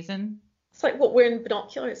amazing. It's like what wearing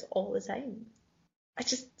binoculars all the time.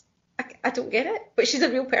 I don't get it. But she's a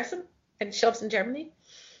real person, and she lives in Germany,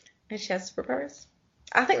 and she has superpowers.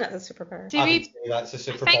 I think that's a superpower. That's a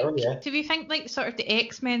superpower, yeah. Do we think like sort of the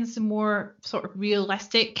X-Men's the more sort of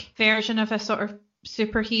realistic version of a sort of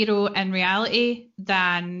superhero in reality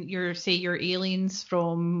than your aliens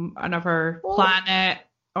from another planet,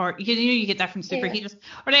 or you get different superheroes,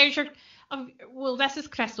 or there's your this is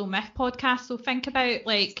Crystal Myth podcast, so think about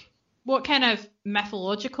like what kind of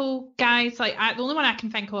mythological guys, like the only one I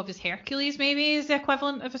can think of is Hercules, maybe is the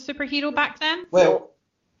equivalent of a superhero back then. Well,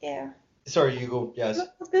 yeah. Sorry, you go. Yes. I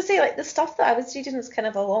was going to say, like, the stuff that I was reading is kind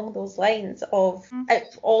of along those lines of out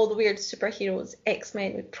of all the weird superheroes,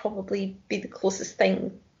 X-Men would probably be the closest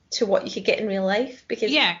thing to what you could get in real life,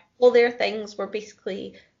 because all their things were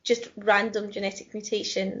basically just random genetic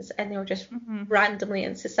mutations, and they were just randomly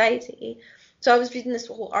in society. So I was reading this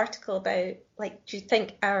whole article about, like, do you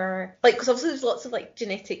think because obviously there's lots of, like,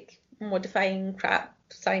 genetic modifying crap,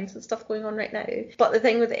 science and stuff going on right now, but the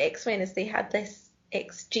thing with the X-Men is they had this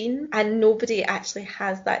X gene, and nobody actually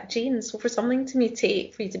has that gene. So for something to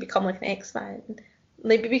mutate for you to become like an X-Man,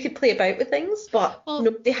 maybe we could play about with things, but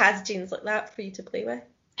nobody has genes like that for you to play with.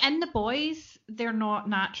 In The Boys, they're not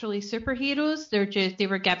naturally superheroes. They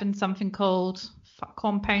were given something called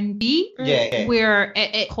Compound B, where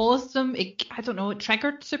it caused them, it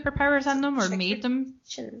triggered superpowers in them, or gave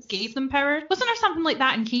them powers. Wasn't there something like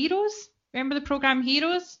that in Heroes? Remember the program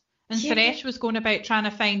Heroes? And Suresh was going about trying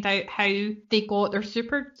to find out how they got their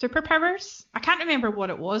superpowers. I can't remember what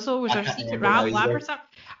it was though. Was there a secret lab or something?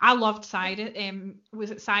 I loved Cyrus.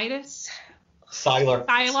 Was it Cyrus? Sylar.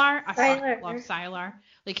 I loved Sylar.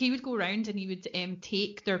 Like, he would go around and he would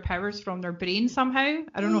take their powers from their brain somehow.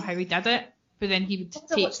 I don't know how he did it, but then he would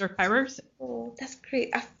take their powers. Oh, that's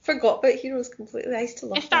great. I forgot about Heroes completely. I used to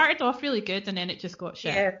love it. It started off really good and then it just got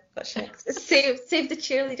shit. Yeah, got shit. Save the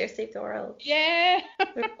cheerleader, save the world. Yeah.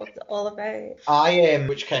 That's what it's all about.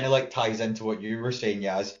 Which kind of like ties into what you were saying,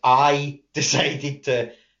 Yaz. I decided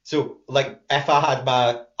to, so like if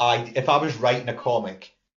I was writing a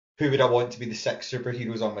comic, who would I want to be the 6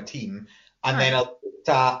 superheroes on my team? And then I looked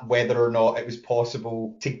at whether or not it was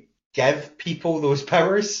possible to give people those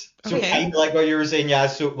powers. So kind of like what you were saying, yeah,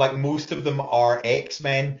 so like most of them are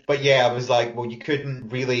X-Men, but yeah, I was like, well, you couldn't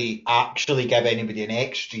really actually give anybody an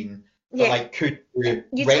X gene, but like could you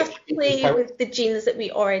you'd have to play with the genes that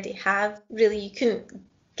we already have. Really, you couldn't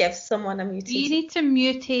give someone a mutation. Do you need to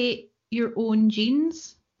mutate your own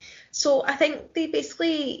genes? So I think there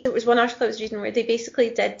was one article I was reading where they basically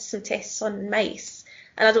did some tests on mice,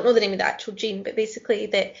 and I don't know the name of the actual gene, but basically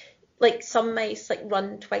that like some mice like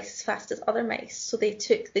run twice as fast as other mice, so they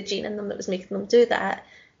took the gene in them that was making them do that,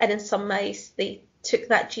 and in some mice they took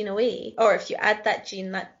that gene away, or if you add that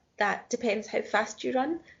gene, that depends how fast you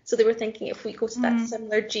run. So they were thinking, if we go to that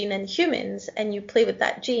similar gene in humans and you play with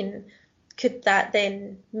that gene, could that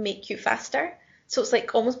then make you faster? So it's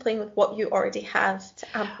like almost playing with what you already have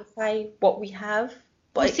to amplify what we have.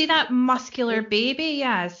 But you see that muscular baby,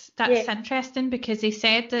 yes, that's interesting, because they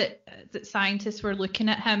said that scientists were looking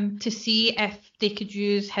at him to see if they could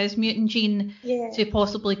use his mutant gene to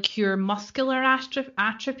possibly cure muscular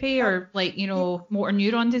atrophy or like, motor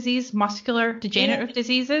neuron disease, muscular degenerative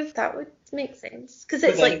diseases. That would make sense, because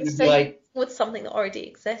it's like with something that already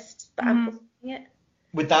exists, but amplifying it.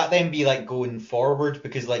 Would that then be like going forward,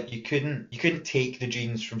 because like you couldn't take the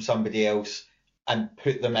genes from somebody else and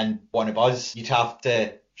put them in one of us? You'd have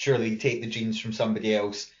to surely take the genes from somebody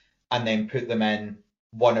else and then put them in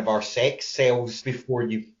one of our sex cells before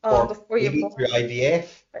you born through IVF.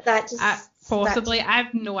 But that just possibly, I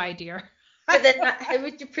have no idea. But then how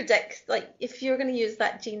would you predict, like, if you're going to use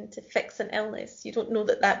that gene to fix an illness, you don't know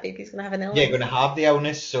that baby's going to have an illness. Yeah, going to have the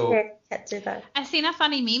illness, so... Yeah, can't do that. I seen a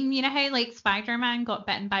funny meme, you know how, like, Spider-Man got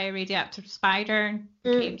bitten by a radioactive spider and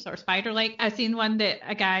became sort of spider-like? I seen one that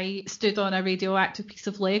a guy stood on a radioactive piece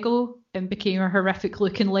of Lego and became a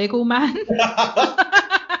horrific-looking Lego man.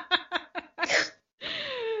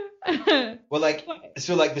 Well, like,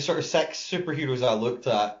 so, like, the sort of 6 superheroes I looked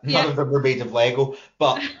at, none of them were made of Lego,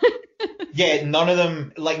 but... Yeah, none of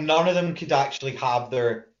them could actually have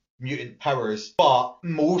their mutant powers, but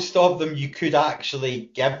most of them you could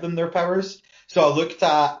actually give them their powers. So I looked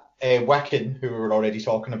at Wiccan, who we were already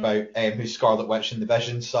talking about, who's Scarlet Witch and the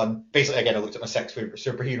Vision's son. Basically, again, I looked at my 6 favourite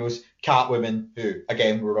superheroes. Catwoman, who,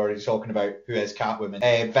 again, we were already talking about, who is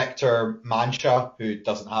Catwoman. Victor Mancha, who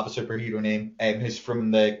doesn't have a superhero name, who's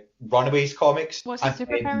from the Runaways comics. What's his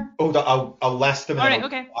superpower? Hold on, I'll list them. Alright,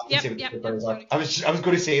 okay. I was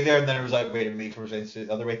going to say there, and then I was like, wait a minute, for sense to it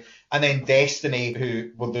the other way. And then Destiny,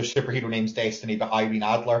 who, well, their superhero name's Destiny, but Irene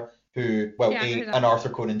Adler, who, well, an Arthur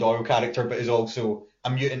Conan Doyle character, but is also a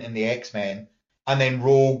mutant in the X-Men. And then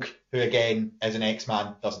Rogue, who again is an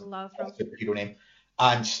X-Man, doesn't have a superhero name.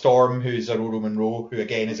 And Storm, who's Aurora Monroe, who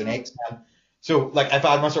again is an X-Man. So, like, if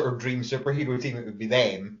I had my sort of dream superhero team, it would be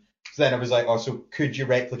them. So then I was like, oh, so could you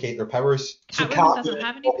replicate their powers? So Catwoman doesn't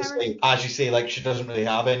have any powers? As you say, like, she doesn't really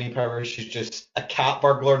have any powers. She's just a cat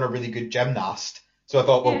burglar and a really good gymnast. So I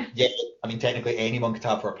thought, well, yeah, I mean, technically anyone could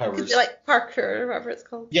have her powers. Could you, like, parkour or whatever it's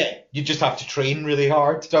called? Yeah, you just have to train really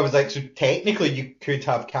hard. So I was like, so technically you could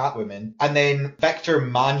have Catwoman. And then Victor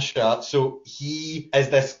Mancha, so he is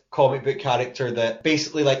this comic book character that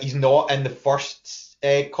basically, like, he's not in the first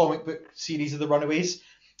comic book series of the Runaways.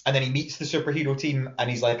 And then he meets the superhero team and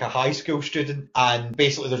he's like a high school student, and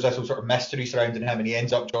basically there's this whole sort of mystery surrounding him, and he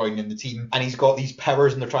ends up joining the team, and he's got these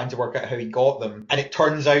powers and they're trying to work out how he got them. And it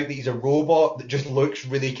turns out that he's a robot that just looks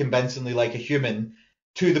really convincingly like a human,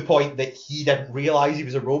 to the point that he didn't realise he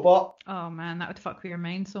was a robot. Oh man, that would fuck with your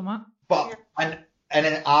mind so much. But and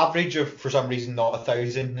an average of, for some reason, not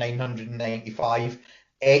 1,995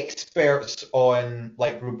 experts on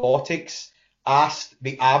like robotics asked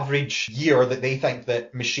the average year that they think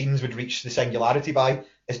that machines would reach the singularity by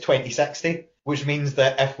is 2060, which means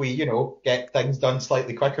that if we, get things done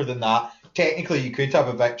slightly quicker than that, technically you could have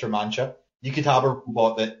a Victor Mancha. You could have a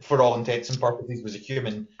robot that, for all intents and purposes, was a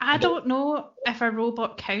human. I don't know if a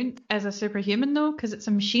robot counts as a superhuman, though, because it's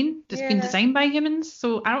a machine that's been designed by humans,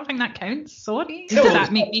 so I don't think that counts. Sorry. No, Does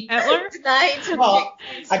that make me Hitler? Well,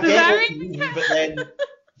 I get what you mean, but then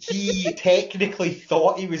he technically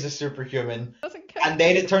thought he was a superhuman, and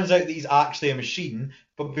then it turns out that he's actually a machine,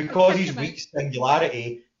 but because he's reached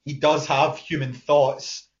singularity, he does have human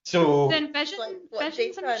thoughts. So then Vision's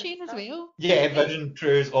a machine as well. Yeah, Vision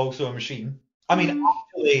True is also a machine. I mean,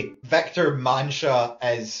 actually, Victor Mancha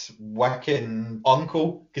is Wiccan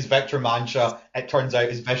uncle, because Victor Mancha, it turns out,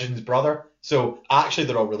 is Vision's brother. So actually,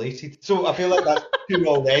 they're all related. So I feel like that's two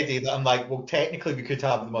already that I'm like, well, technically we could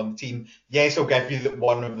have them on the team. Yes, I'll give you that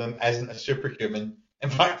one of them isn't a superhuman. In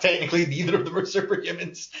fact, technically, neither of them are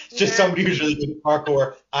superhumans. It's just somebody who's really good at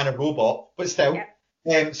parkour and a robot, but still. Yeah.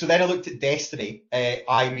 So then I looked at Destiny,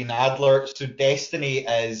 Irene Adler. So Destiny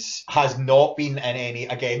has not been in any,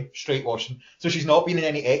 again, straight washing. So she's not been in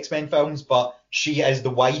any X-Men films, but she is the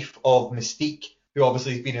wife of Mystique, who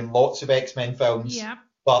obviously has been in lots of X-Men films. Yeah.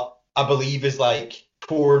 But I believe is like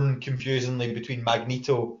torn confusingly between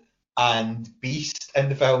Magneto and Beast in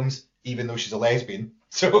the films, even though she's a lesbian.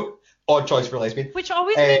 So odd choice for a lesbian. Which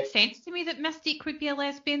always made sense to me that Mystique would be a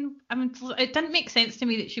lesbian. I mean, it didn't make sense to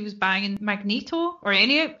me that she was banging Magneto or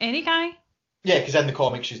any guy. Yeah, because in the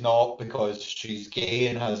comics she's not, because she's gay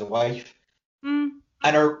and has a wife. And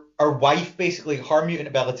her wife, basically, her mutant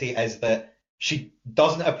ability is that she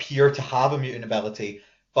doesn't appear to have a mutant ability,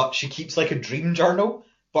 but she keeps like a dream journal.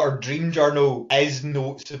 But her dream journal is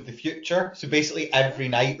notes of the future. So basically every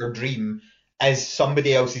night her dream is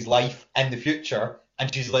somebody else's life in the future,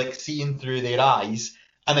 and she's like seeing through their eyes,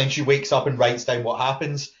 and then she wakes up and writes down what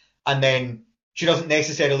happens, and then she doesn't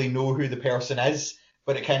necessarily know who the person is,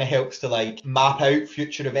 but it kind of helps to like map out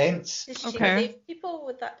future events. Does she save people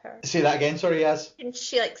with that power? Say that again, sorry, Yaz. Can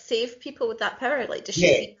she like save people with that power? Like, does she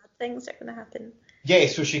see bad things that are going to happen? Yeah,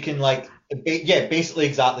 so she can like, basically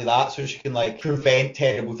exactly that. So she can like prevent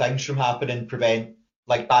terrible things from happening, prevent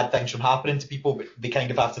like bad things from happening to people, but they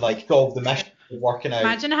kind of have to like solve the mission of working out.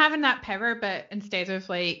 Imagine having that power, but instead of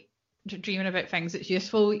like dreaming about things that's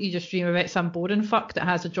useful, you just dream about some boring fuck that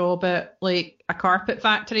has a job at like a carpet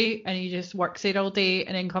factory, and he just works there all day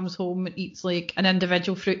and then comes home and eats like an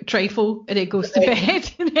individual fruit trifle and then goes to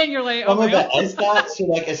bed, and then you're like, oh my god. Is that? So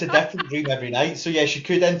like it's a different dream every night. So yeah, she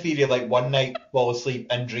could in theory like one night fall asleep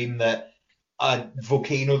and dream that a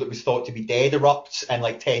volcano that was thought to be dead erupts in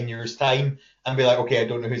like 10 years time, and be like, okay, I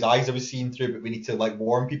don't know whose eyes I was seeing through, but we need to like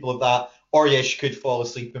warn people of that. Or yeah, she could fall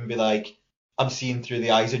asleep and be like, I'm seeing through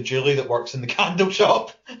the eyes of Julie that works in the candle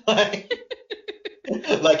shop. Like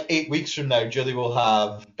 8 weeks from now, Julie will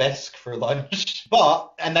have bisque for lunch.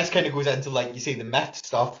 But, and this kind of goes into like, you say, the myth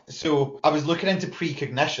stuff. So I was looking into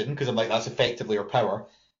precognition, because I'm like, that's effectively her power.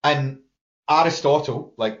 And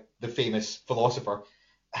Aristotle, like the famous philosopher,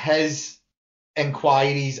 his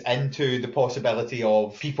inquiries into the possibility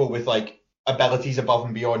of people with like abilities above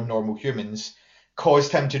and beyond normal humans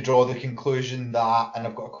caused him to draw the conclusion that, and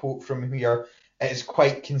I've got a quote from him here, it is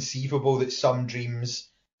quite conceivable that some dreams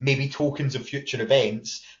may be tokens of future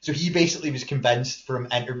events. So he basically was convinced from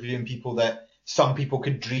interviewing people that some people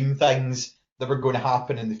could dream things that were going to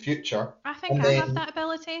happen in the future. I think I have that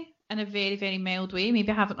ability in a very, very mild way.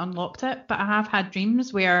 Maybe I haven't unlocked it, but I have had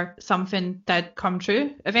dreams where something did come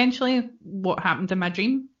true eventually. What happened in my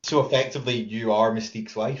dream? So effectively, you are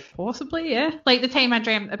Mystique's wife? Possibly, yeah. Like the time I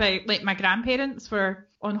dreamt about, like, my grandparents were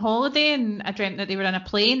on holiday and I dreamt that they were in a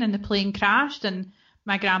plane and the plane crashed and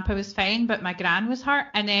my grandpa was fine, but my gran was hurt.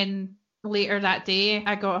 And then later that day,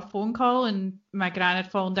 I got a phone call and my gran had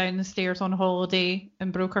fallen down the stairs on holiday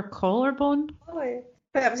and broke her collarbone. Oh,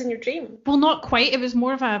 but that was in your dream. Well, not quite. It was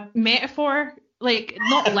more of a metaphor, like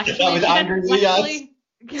not literally. That was angry,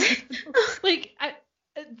 yes. Like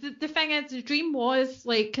the thing is, the dream was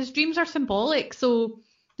like, because dreams are symbolic. So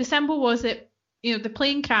the symbol was that, you know, the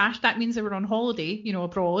plane crashed. That means they were on holiday, you know,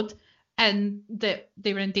 abroad, and that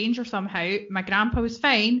they were in danger somehow. My grandpa was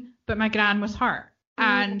fine, but my gran was hurt,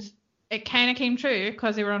 and it kind of came true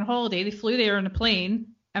because they were on holiday. They flew there on a plane,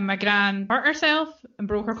 and my gran hurt herself and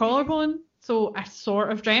broke her collarbone. So I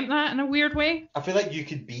sort of dreamt that in a weird way. I feel like you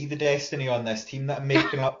could be the Destiny on this team that I'm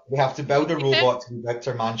making up. We have to build a robot to be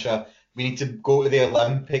Victor Mancha. We need to go to the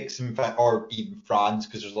Olympics, or even France,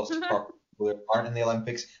 because there's lots of people that aren't in the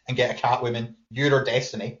Olympics, and get a Catwoman. You're our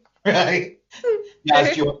Destiny, right? Yeah,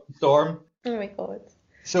 do you want Storm? Oh my god.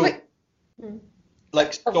 So,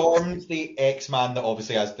 like, Storm's the X-Man that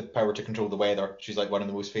obviously has the power to control the weather. She's like one of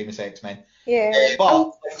the most famous X-Men. Yeah.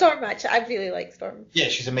 But Storm, actually, I really like Storm. Yeah,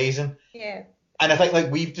 she's amazing. Yeah. And I think, like,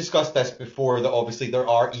 we've discussed this before, that obviously there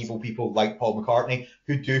are evil people like Paul McCartney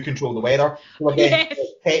who do control the weather. So again,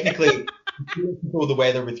 technically, you can't control the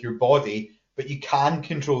weather with your body, but you can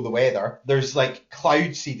control the weather. There's, like,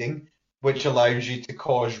 cloud seeding, which allows you to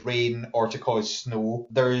cause rain or to cause snow.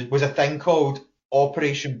 There was a thing called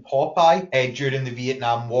Operation Popeye during the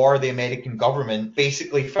Vietnam War. The American government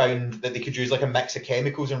basically found that they could use like a mix of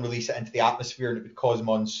chemicals and release it into the atmosphere and it would cause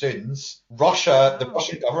monsoons. The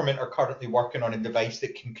Russian government are currently working on a device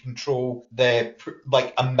that can control the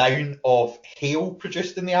like amount of hail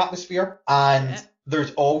produced in the atmosphere. And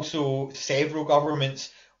there's also several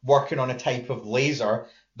governments working on a type of laser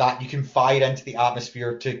that you can fire into the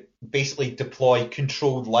atmosphere to basically deploy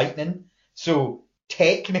controlled lightning. So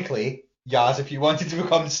technically, Yaz, if you wanted to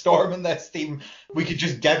become Storm in this team, we could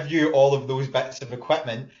just give you all of those bits of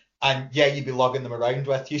equipment and yeah, you'd be lugging them around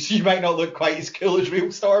with you. So you might not look quite as cool as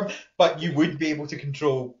real Storm, but you would be able to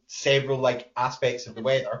control several like aspects of the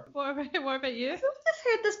weather. What about you? I've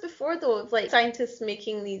heard this before though, of like scientists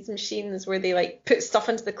making these machines where they like put stuff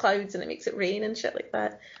into the clouds and it makes it rain and shit like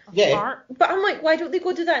that. Yeah. But I'm like, why don't they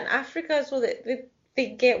go do that in Africa so that they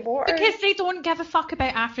get water? Because they don't give a fuck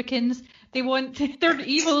about Africans. They're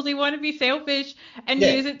evil. They want to be selfish and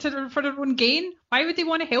use it for their own gain. Why would they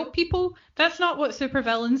want to help people? That's not what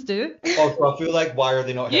supervillains do. Also, I feel like why are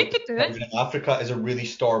they not helping people in Africa is a really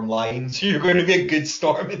Storm line. So you're going to be a good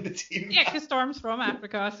Storm in the team. Yeah, because Storm's from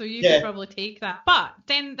Africa, so you could probably take that. But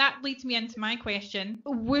then that leads me into my question.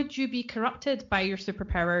 Would you be corrupted by your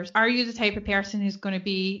superpowers? Are you the type of person who's going to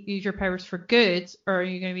use your powers for good, or are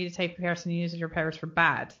you going to be the type of person who uses your powers for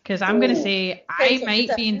bad? Because I'm going to say I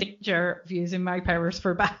might be in danger of using my powers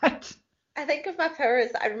for bad. I think of my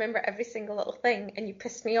powers that I remember every single little thing, and you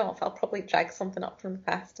piss me off, I'll probably drag something up from the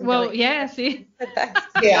past. And see.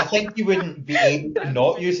 Yeah, I think you wouldn't be able to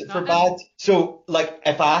not use it for bad. So, like,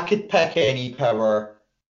 if I could pick any power,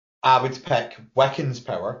 I would pick Wiccan's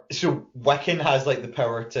power. So Wiccan has, like, the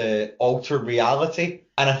power to alter reality,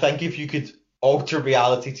 and I think if you could alter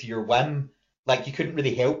reality to your whim, like, you couldn't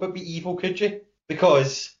really help but be evil, could you?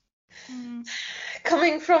 Because...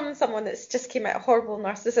 Coming from someone that's just came out of a horrible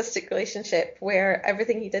narcissistic relationship where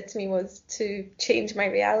everything he did to me was to change my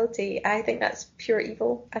reality, I think that's pure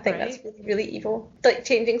evil. I think that's really, really evil. Like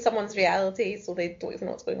changing someone's reality so they don't even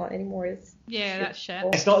know what's going on anymore is that's shit.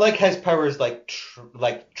 It's not like his power is like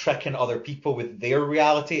tricking other people with their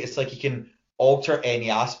reality. It's like he can alter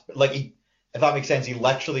any aspect. Like if that makes sense, he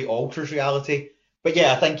literally alters reality. But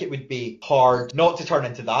yeah, I think it would be hard not to turn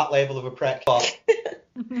into that level of a prick. But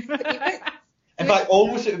in fact,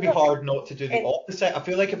 almost it would be hard not to do the opposite. I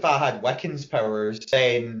feel like if I had Wiccan's powers,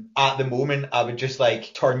 then at the moment I would just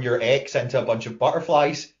like turn your ex into a bunch of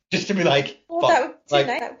butterflies, just to be like, that would be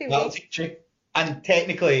nice. That would be that'll teach you. And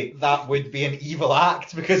technically, that would be an evil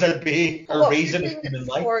act because I'd be erasing human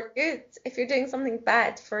life. For good, if you're doing something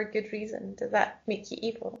bad for a good reason, does that make you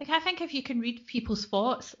evil? Like, I think if you can read people's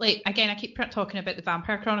thoughts, like, again, I keep talking about the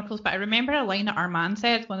Vampire Chronicles, but I remember a line that Armand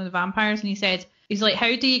said, one of the vampires, and he said, he's like,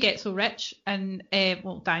 how do you get so rich? And,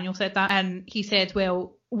 well, Daniel said that, and he said,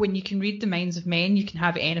 well, when you can read the minds of men, you can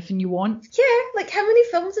have anything you want. Yeah, like how many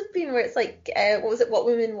films have been where it's like, what was it, What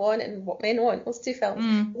Women Want and What Men Want, those two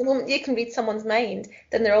films. The moment you can read someone's mind,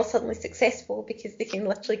 then they're all suddenly successful because they can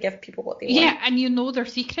literally give people what they want. Yeah, and you know their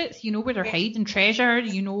secrets, you know where they're hiding treasure,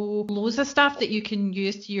 you know loads of stuff that you can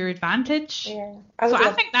use to your advantage. Yeah. So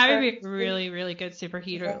I think that would be a really, really good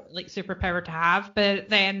superhero, like superpower to have. But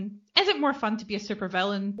then, is it more fun to be a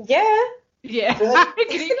supervillain? Yeah. Yeah, I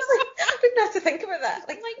agree. I didn't have to think about that.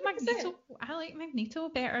 Like Magneto. I like Magneto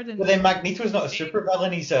better than. But then Magneto's not a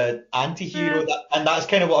supervillain; he's an anti-hero, and that's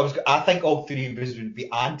kind of what I think all three of us would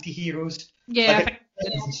be anti-heroes. Yeah, like,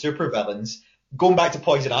 supervillains. Going back to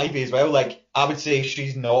Poison Ivy as well, like I would say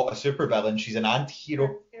she's not a supervillain; she's an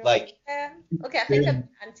anti-hero. Like, okay, I think I'm an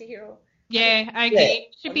anti-hero. Yeah, I agree.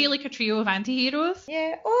 It should be like a trio of anti-heroes.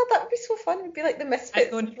 Yeah. Oh, that would be so fun. It'd be like the Misfits. I'd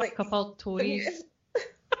go and fuck up all Tories.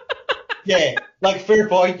 Yeah, like fair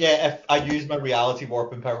point. Yeah, if I use my reality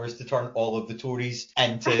warping powers to turn all of the Tories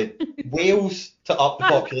into Wales to up the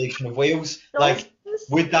population of Wales, like,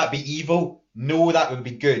 would that be evil? No, that would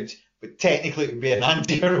be good. But technically, it would be an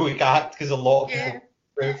anti-heroic act because a lot of people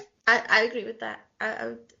approve. I agree with that.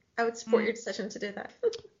 I would support your decision to do that.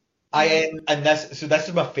 This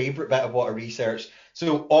is my favourite bit of what I researched.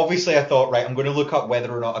 So obviously I thought, right, I'm going to look up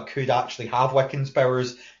whether or not I could actually have Wiccan's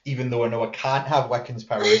powers, even though I know I can't have Wiccan's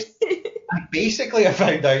powers. And basically I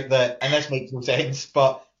found out that, and this makes no sense,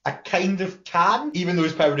 but I kind of can, even though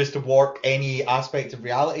his power is to warp any aspect of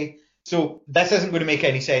reality. So this isn't going to make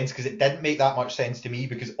any sense because it didn't make that much sense to me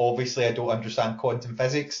because obviously I don't understand quantum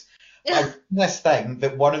physics. I read this thing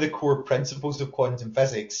that one of the core principles of quantum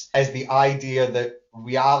physics is the idea that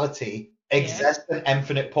reality exists in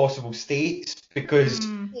infinite possible states because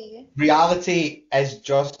reality is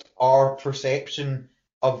just our perception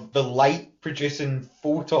of the light producing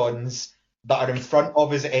photons that are in front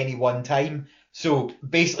of us at any one time. So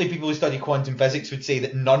basically people who study quantum physics would say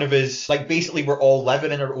that none of us, like basically we're all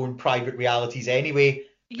living in our own private realities anyway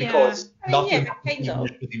because nothing is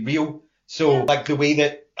really real. So like the way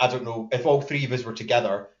that, I don't know, if all three of us were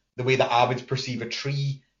together, the way that I would perceive a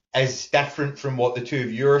tree is different from what the two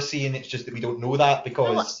of you are seeing. It's just that we don't know that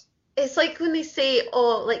because... It's like when they say,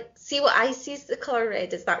 oh, like, see what I see is the colour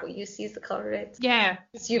red. Is that what you see is the colour red? Yeah.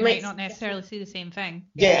 You might not necessarily see the same thing.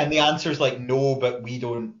 Yeah, and the answer is like, no, but we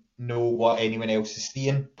don't know what anyone else is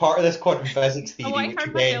seeing. Part of this quantum physics theory... Oh, I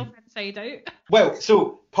heard myself inside out. Well,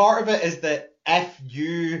 so part of it is that if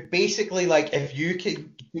you basically, like, if you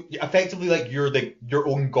can... Effectively, like, you're your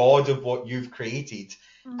own god of what you've created...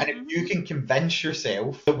 And if you can convince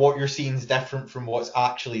yourself that what you're seeing is different from what's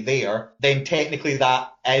actually there, then technically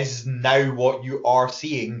that is now what you are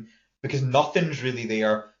seeing because nothing's really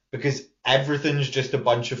there because everything's just a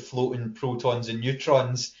bunch of floating protons and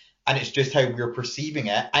neutrons and it's just how we're perceiving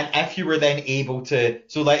it. And if you were then able to,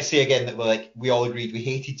 so let's say again that like we all agreed we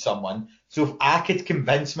hated someone. So if I could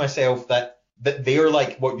convince myself that they're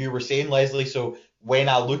like what you were saying, Leslie, so when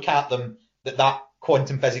I look at them, that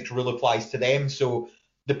quantum physics rule applies to them. So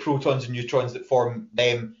the protons and neutrons that form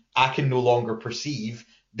them, I can no longer perceive.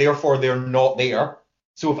 Therefore, they're not there.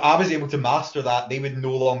 So if I was able to master that, they would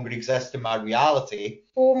no longer exist in my reality.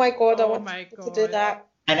 Oh my god, I want to do that.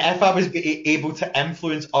 And if I was able to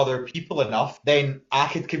influence other people enough, then I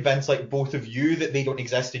could convince like both of you that they don't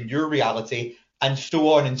exist in your reality, and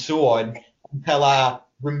so on until I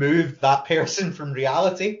removed that person from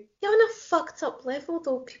reality. Yeah, on a fucked up level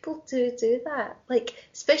though, people do that. Like,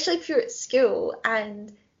 especially if you're at school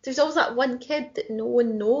and there's always that one kid that no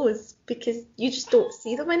one knows because you just don't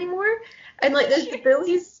see them anymore. And like there's the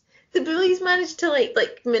bullies. The bullies manage to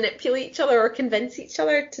like manipulate each other or convince each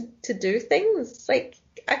other to do things. Like,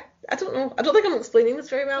 I don't know. I don't think I'm explaining this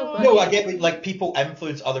very well. But... No, I get like people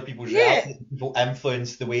influence other people's reality. People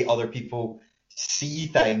influence the way other people see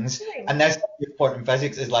things. And this quantum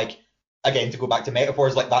physics is like, again, to go back to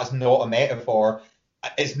metaphors, like that's not a metaphor.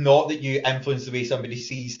 It's not that you influence the way somebody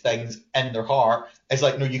sees things in their heart. It's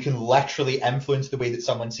like, no, you can literally influence the way that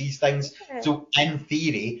someone sees things. Yeah. So in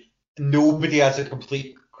theory, nobody has a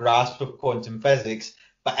complete grasp of quantum physics.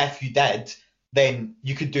 But if you did, then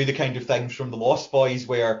you could do the kind of things from the Lost Boys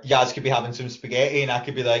where Yaz could be having some spaghetti and I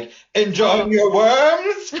could be like, enjoying your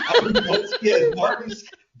worms? I would want to get worms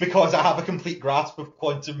because I have a complete grasp of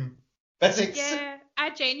quantum physics. Yeah. I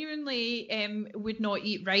genuinely would not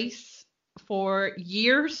eat rice for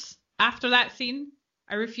years after that scene.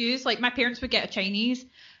 I refused. Like, my parents would get a Chinese,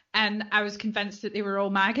 and I was convinced that they were all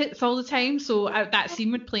maggots all the time, so that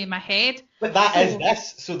scene would play in my head. But that is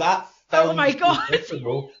this, so that film, oh my god,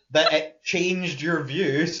 that it changed your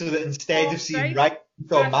view, so that instead of seeing right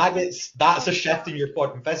saw maggots, that's a shift in your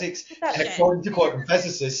quantum physics. And according to quantum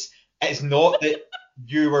physicists, it's not that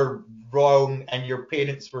you were wrong and your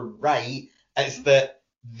parents were right, it's that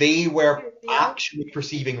they were actually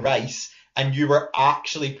perceiving rice and you were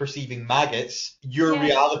actually perceiving maggots. Your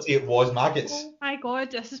reality, it was maggots. Oh my god,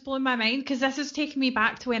 this is blowing my mind, because this is taking me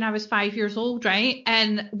back to when I was 5 years old, right?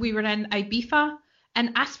 And we were in Ibiza.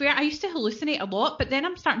 And I swear, I used to hallucinate a lot, but then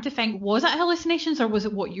I'm starting to think, was it hallucinations or was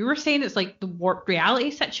it what you were saying? It's like the warped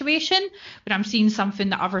reality situation, but I'm seeing something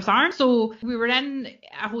that others aren't. So we were in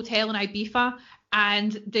a hotel in Ibiza,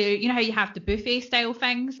 and you know how you have the buffet style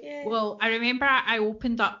things? Yeah. Well, I remember I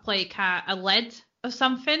opened up like a lid of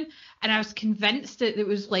something, and I was convinced that there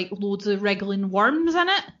was like loads of wriggling worms in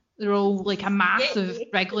it. They're all like a mass of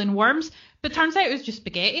wriggling worms. But turns out it was just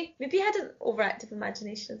spaghetti. Maybe you had an overactive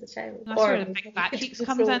imagination as a child. That's where the big fat cheeks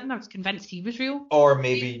comes in. I was convinced he was real. Or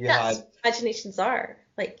maybe you had... imaginations are.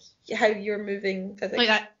 Like, how you're moving physically. Like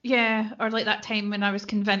that, yeah. Or like that time when I was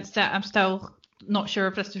convinced that, I'm still not sure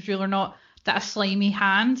if this was real or not, that a slimy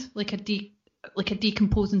hand, like a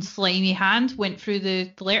decomposing slimy hand, went through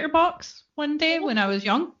the letterbox one day when I was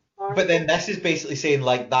young. But then this is basically saying,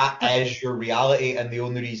 like, that is your reality, and the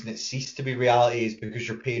only reason it ceased to be reality is because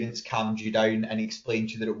your parents calmed you down and explained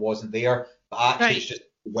to you that it wasn't there, but actually it's just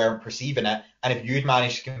you weren't perceiving it. And if you'd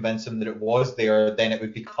managed to convince them that it was there, then it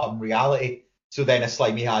would become reality. So then a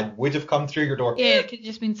slimy hand would have come through your door. Yeah, it could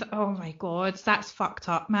just mean, oh my god, that's fucked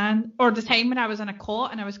up, man. Or the time when I was in a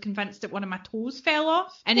cot and I was convinced that one of my toes fell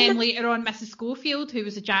off. And then later on, Mrs. Schofield, who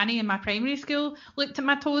was a Janny in my primary school, looked at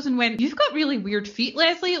my toes and went, "You've got really weird feet,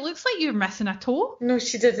 Leslie. It looks like you're missing a toe." No,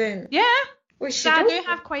 she didn't. Yeah. Well, so I do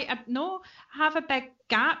have I have a big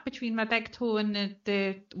gap between my big toe and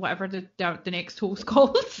the whatever the next toe's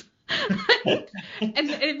called. And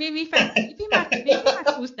it made me think, maybe my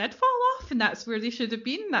toes did fall off and that's where they should have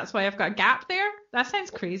been. That's why I've got a gap there. That sounds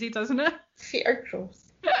crazy, doesn't it? Feet are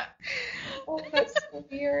gross. Oh, that's so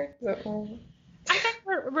weird. I think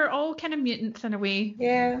we're all kind of mutants in a way.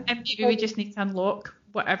 Yeah. And maybe we just need to unlock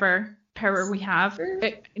whatever power we have.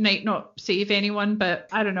 It might not save anyone, but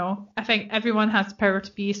I don't know. I think everyone has the power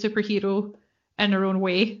to be a superhero in their own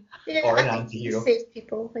way. Yeah, or an anti-hero. Save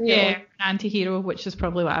people. Yeah, an anti-hero, which is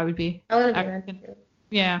probably what I would be. I want to be an anti-hero.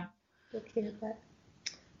 Yeah. Okay with that.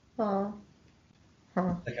 Aww.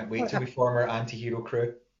 I can't wait till we form our anti-hero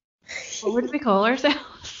crew. What would we call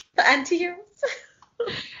ourselves? The anti-heroes.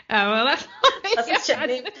 Oh, well, that's a shit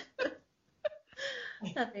name.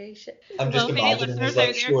 Not very shit. I'm just imagining he's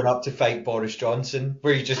like showing up to fight Boris Johnson,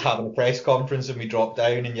 where he's just having a press conference and we drop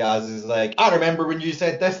down and Yaz is like, "I remember when you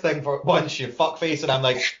said this thing for once, you fuckface," and I'm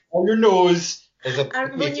like, "Oh, your nose is a I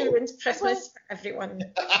remember when you ruined Christmas for everyone."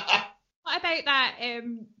 What about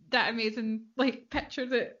that amazing like picture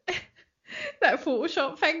that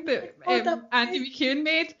Photoshop thing that Andy McEwen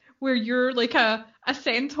made, where you're like a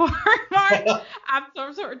centaur, Mark? I'm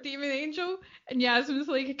some sort of demon angel, and Yasmin's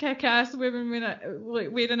like a kick-ass woman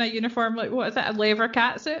wearing a uniform, like, what is it, a leather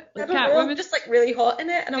catsuit? Like I'm just like really hot in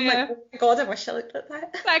it, and I'm like, oh my god, I wish I looked like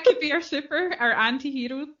that. That could be our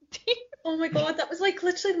anti-hero team. Oh my god, that was like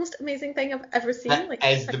literally the most amazing thing I've ever seen. That like,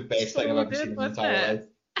 is the best thing I've ever seen in my entire life.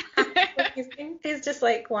 It's just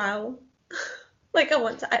like, wow. Like, I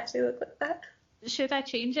want to actually look like that. Should I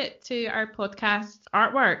change it to our podcast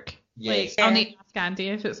artwork? Yes. Like, I'll need to ask Andy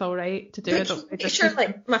if it's all right to do it. Are you sure,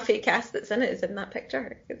 like, my fake ass that's in it is in that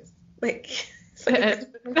picture? It's like...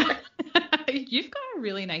 You've got a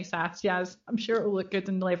really nice ass, Yaz. I'm sure it'll look good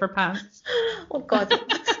in leather pants. Oh, God.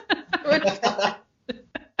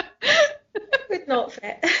 Would not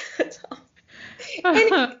fit at all.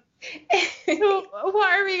 Anyway. So,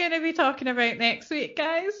 what are we going to be talking about next week,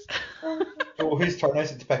 guys? So whose turn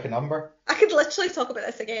is it to pick a number? I could literally talk about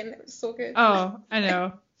this again. It was so good. Oh, I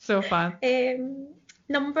know. So fun.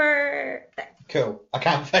 Number 6. Cool. I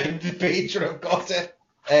can't find the page where I've got it.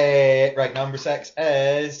 Right, number 6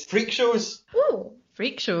 is freak shows. Ooh.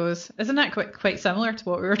 Freak shows. Isn't that quite similar to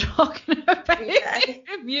what we were talking about? Yeah.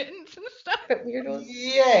 Mutants and stuff. But weirdos.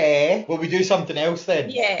 Yeah. Will we do something else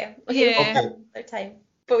then? Yeah. Yeah. Another time.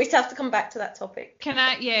 But we still have to come back to that topic.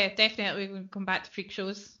 Yeah, definitely we'll come back to freak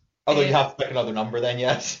shows. Although you have to pick another number then,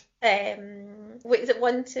 yes. Wait, is it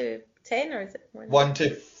 1 to 10 or is it 1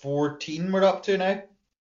 to 14 we're up to now?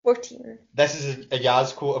 14. This is a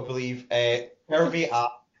Yaz quote, I believe. Pervy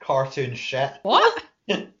cartoon shit. What?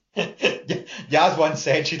 Yaz once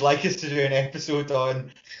said she'd like us to do an episode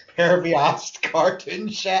on pervy ass cartoon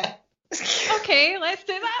shit. Okay, let's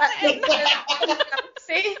do that then.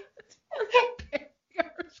 See?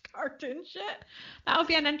 Cartoon shit. That'll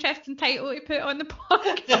be an interesting title to put on the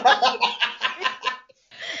podcast.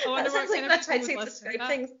 That sounds like my try to describe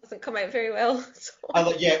things doesn't come out very well. So.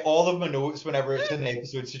 All of my notes whenever it's an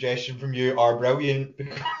episode suggestion from you are brilliant.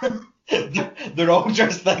 They're all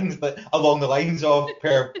just things that along the lines of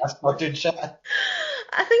cartoon shit.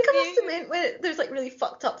 I think I must have meant when there's like really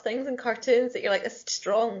fucked up things in cartoons that you're like, this is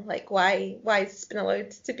strong. Like, why has this been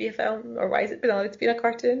allowed to be a film, or why has it been allowed to be in a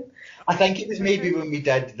cartoon? I think it was maybe when we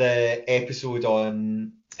did the episode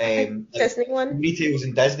on Disney one, retails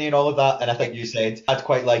and Disney and all of that, and I think you said I'd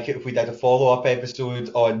quite like it if we did a follow-up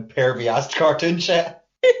episode on pervy-ass cartoon shit.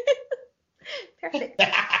 Perfect.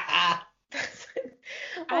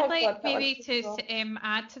 I'd like maybe to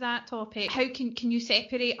add to that topic. How can you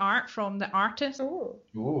separate art from the artist?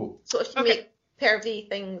 Ooh. So if you make pervy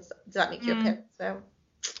things, does that make you a perv as well?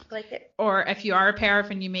 I like it. Or if you are a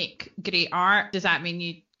perv and you make great art, does that mean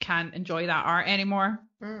you can't enjoy that art anymore?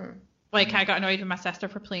 Like, I got annoyed with my sister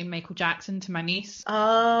for playing Michael Jackson to my niece.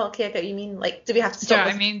 Oh, okay, I get what you mean. Like, do we have to stop?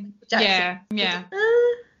 I mean, yeah.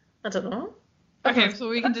 I don't know. Okay, so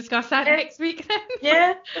we can discuss that next week then.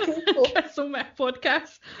 Yeah. Okay, cool. Crystal Myth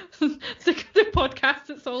Podcast. the podcast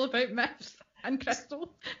that's all about myths and crystal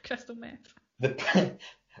myth.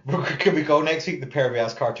 Can we go next week? The pervy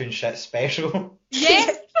ass cartoon shit special.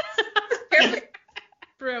 Yes. Perfect.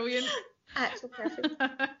 Brilliant. Actually perfect.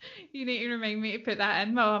 You need to remind me to put that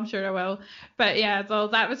in. Well, I'm sure I will. But yeah, so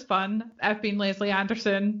that was fun. I've been Leslie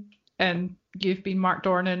Anderson, and you've been Mark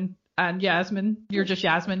Dornan. And Yasmin, you're just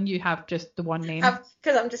Yasmin. You have just the one name.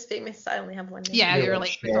 Because I'm just famous, I only have one name. Yeah, you're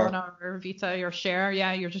like Madonna or Vita or Cher.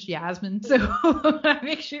 Yeah, you're just Yasmin. So that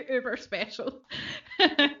makes you uber special. So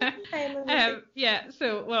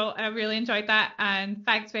I really enjoyed that, and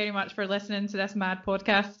thanks very much for listening to this mad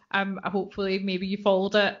podcast. Hopefully, maybe you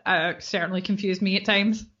followed it. Certainly confused me at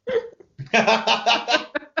times.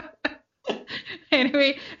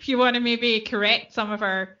 Anyway, if you want to maybe correct some of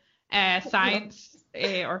our science.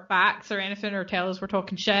 Or facts or anything, or tell us we're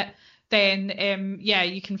talking shit, then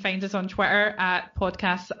you can find us on Twitter at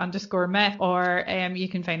podcast_myth, or you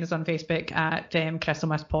can find us on Facebook at Crystal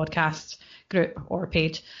Myth Podcast group or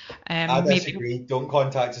page. I disagree. Don't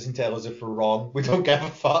contact us and tell us if we're wrong. We don't give a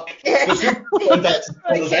fuck. This is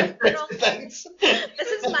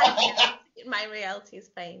my reality is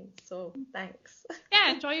fine, so thanks.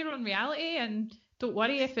 Yeah, enjoy your own reality, and don't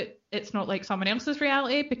worry if it's not like someone else's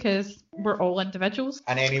reality, because we're all individuals.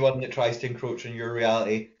 And anyone that tries to encroach on your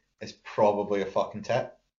reality is probably a fucking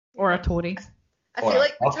tit. Or a Tory. I feel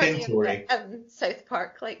like we're turning into South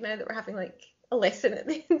Park, like now that we're having like a lesson at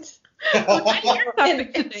the end. We're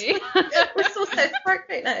so South Park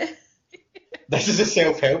right now. This is a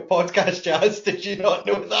self-help podcast, Jazz. Did you not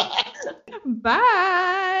know that?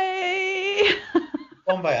 Bye.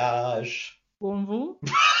 Bon voyage. Bon voyage.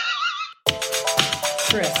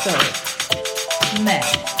 Crystal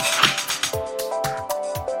Myth.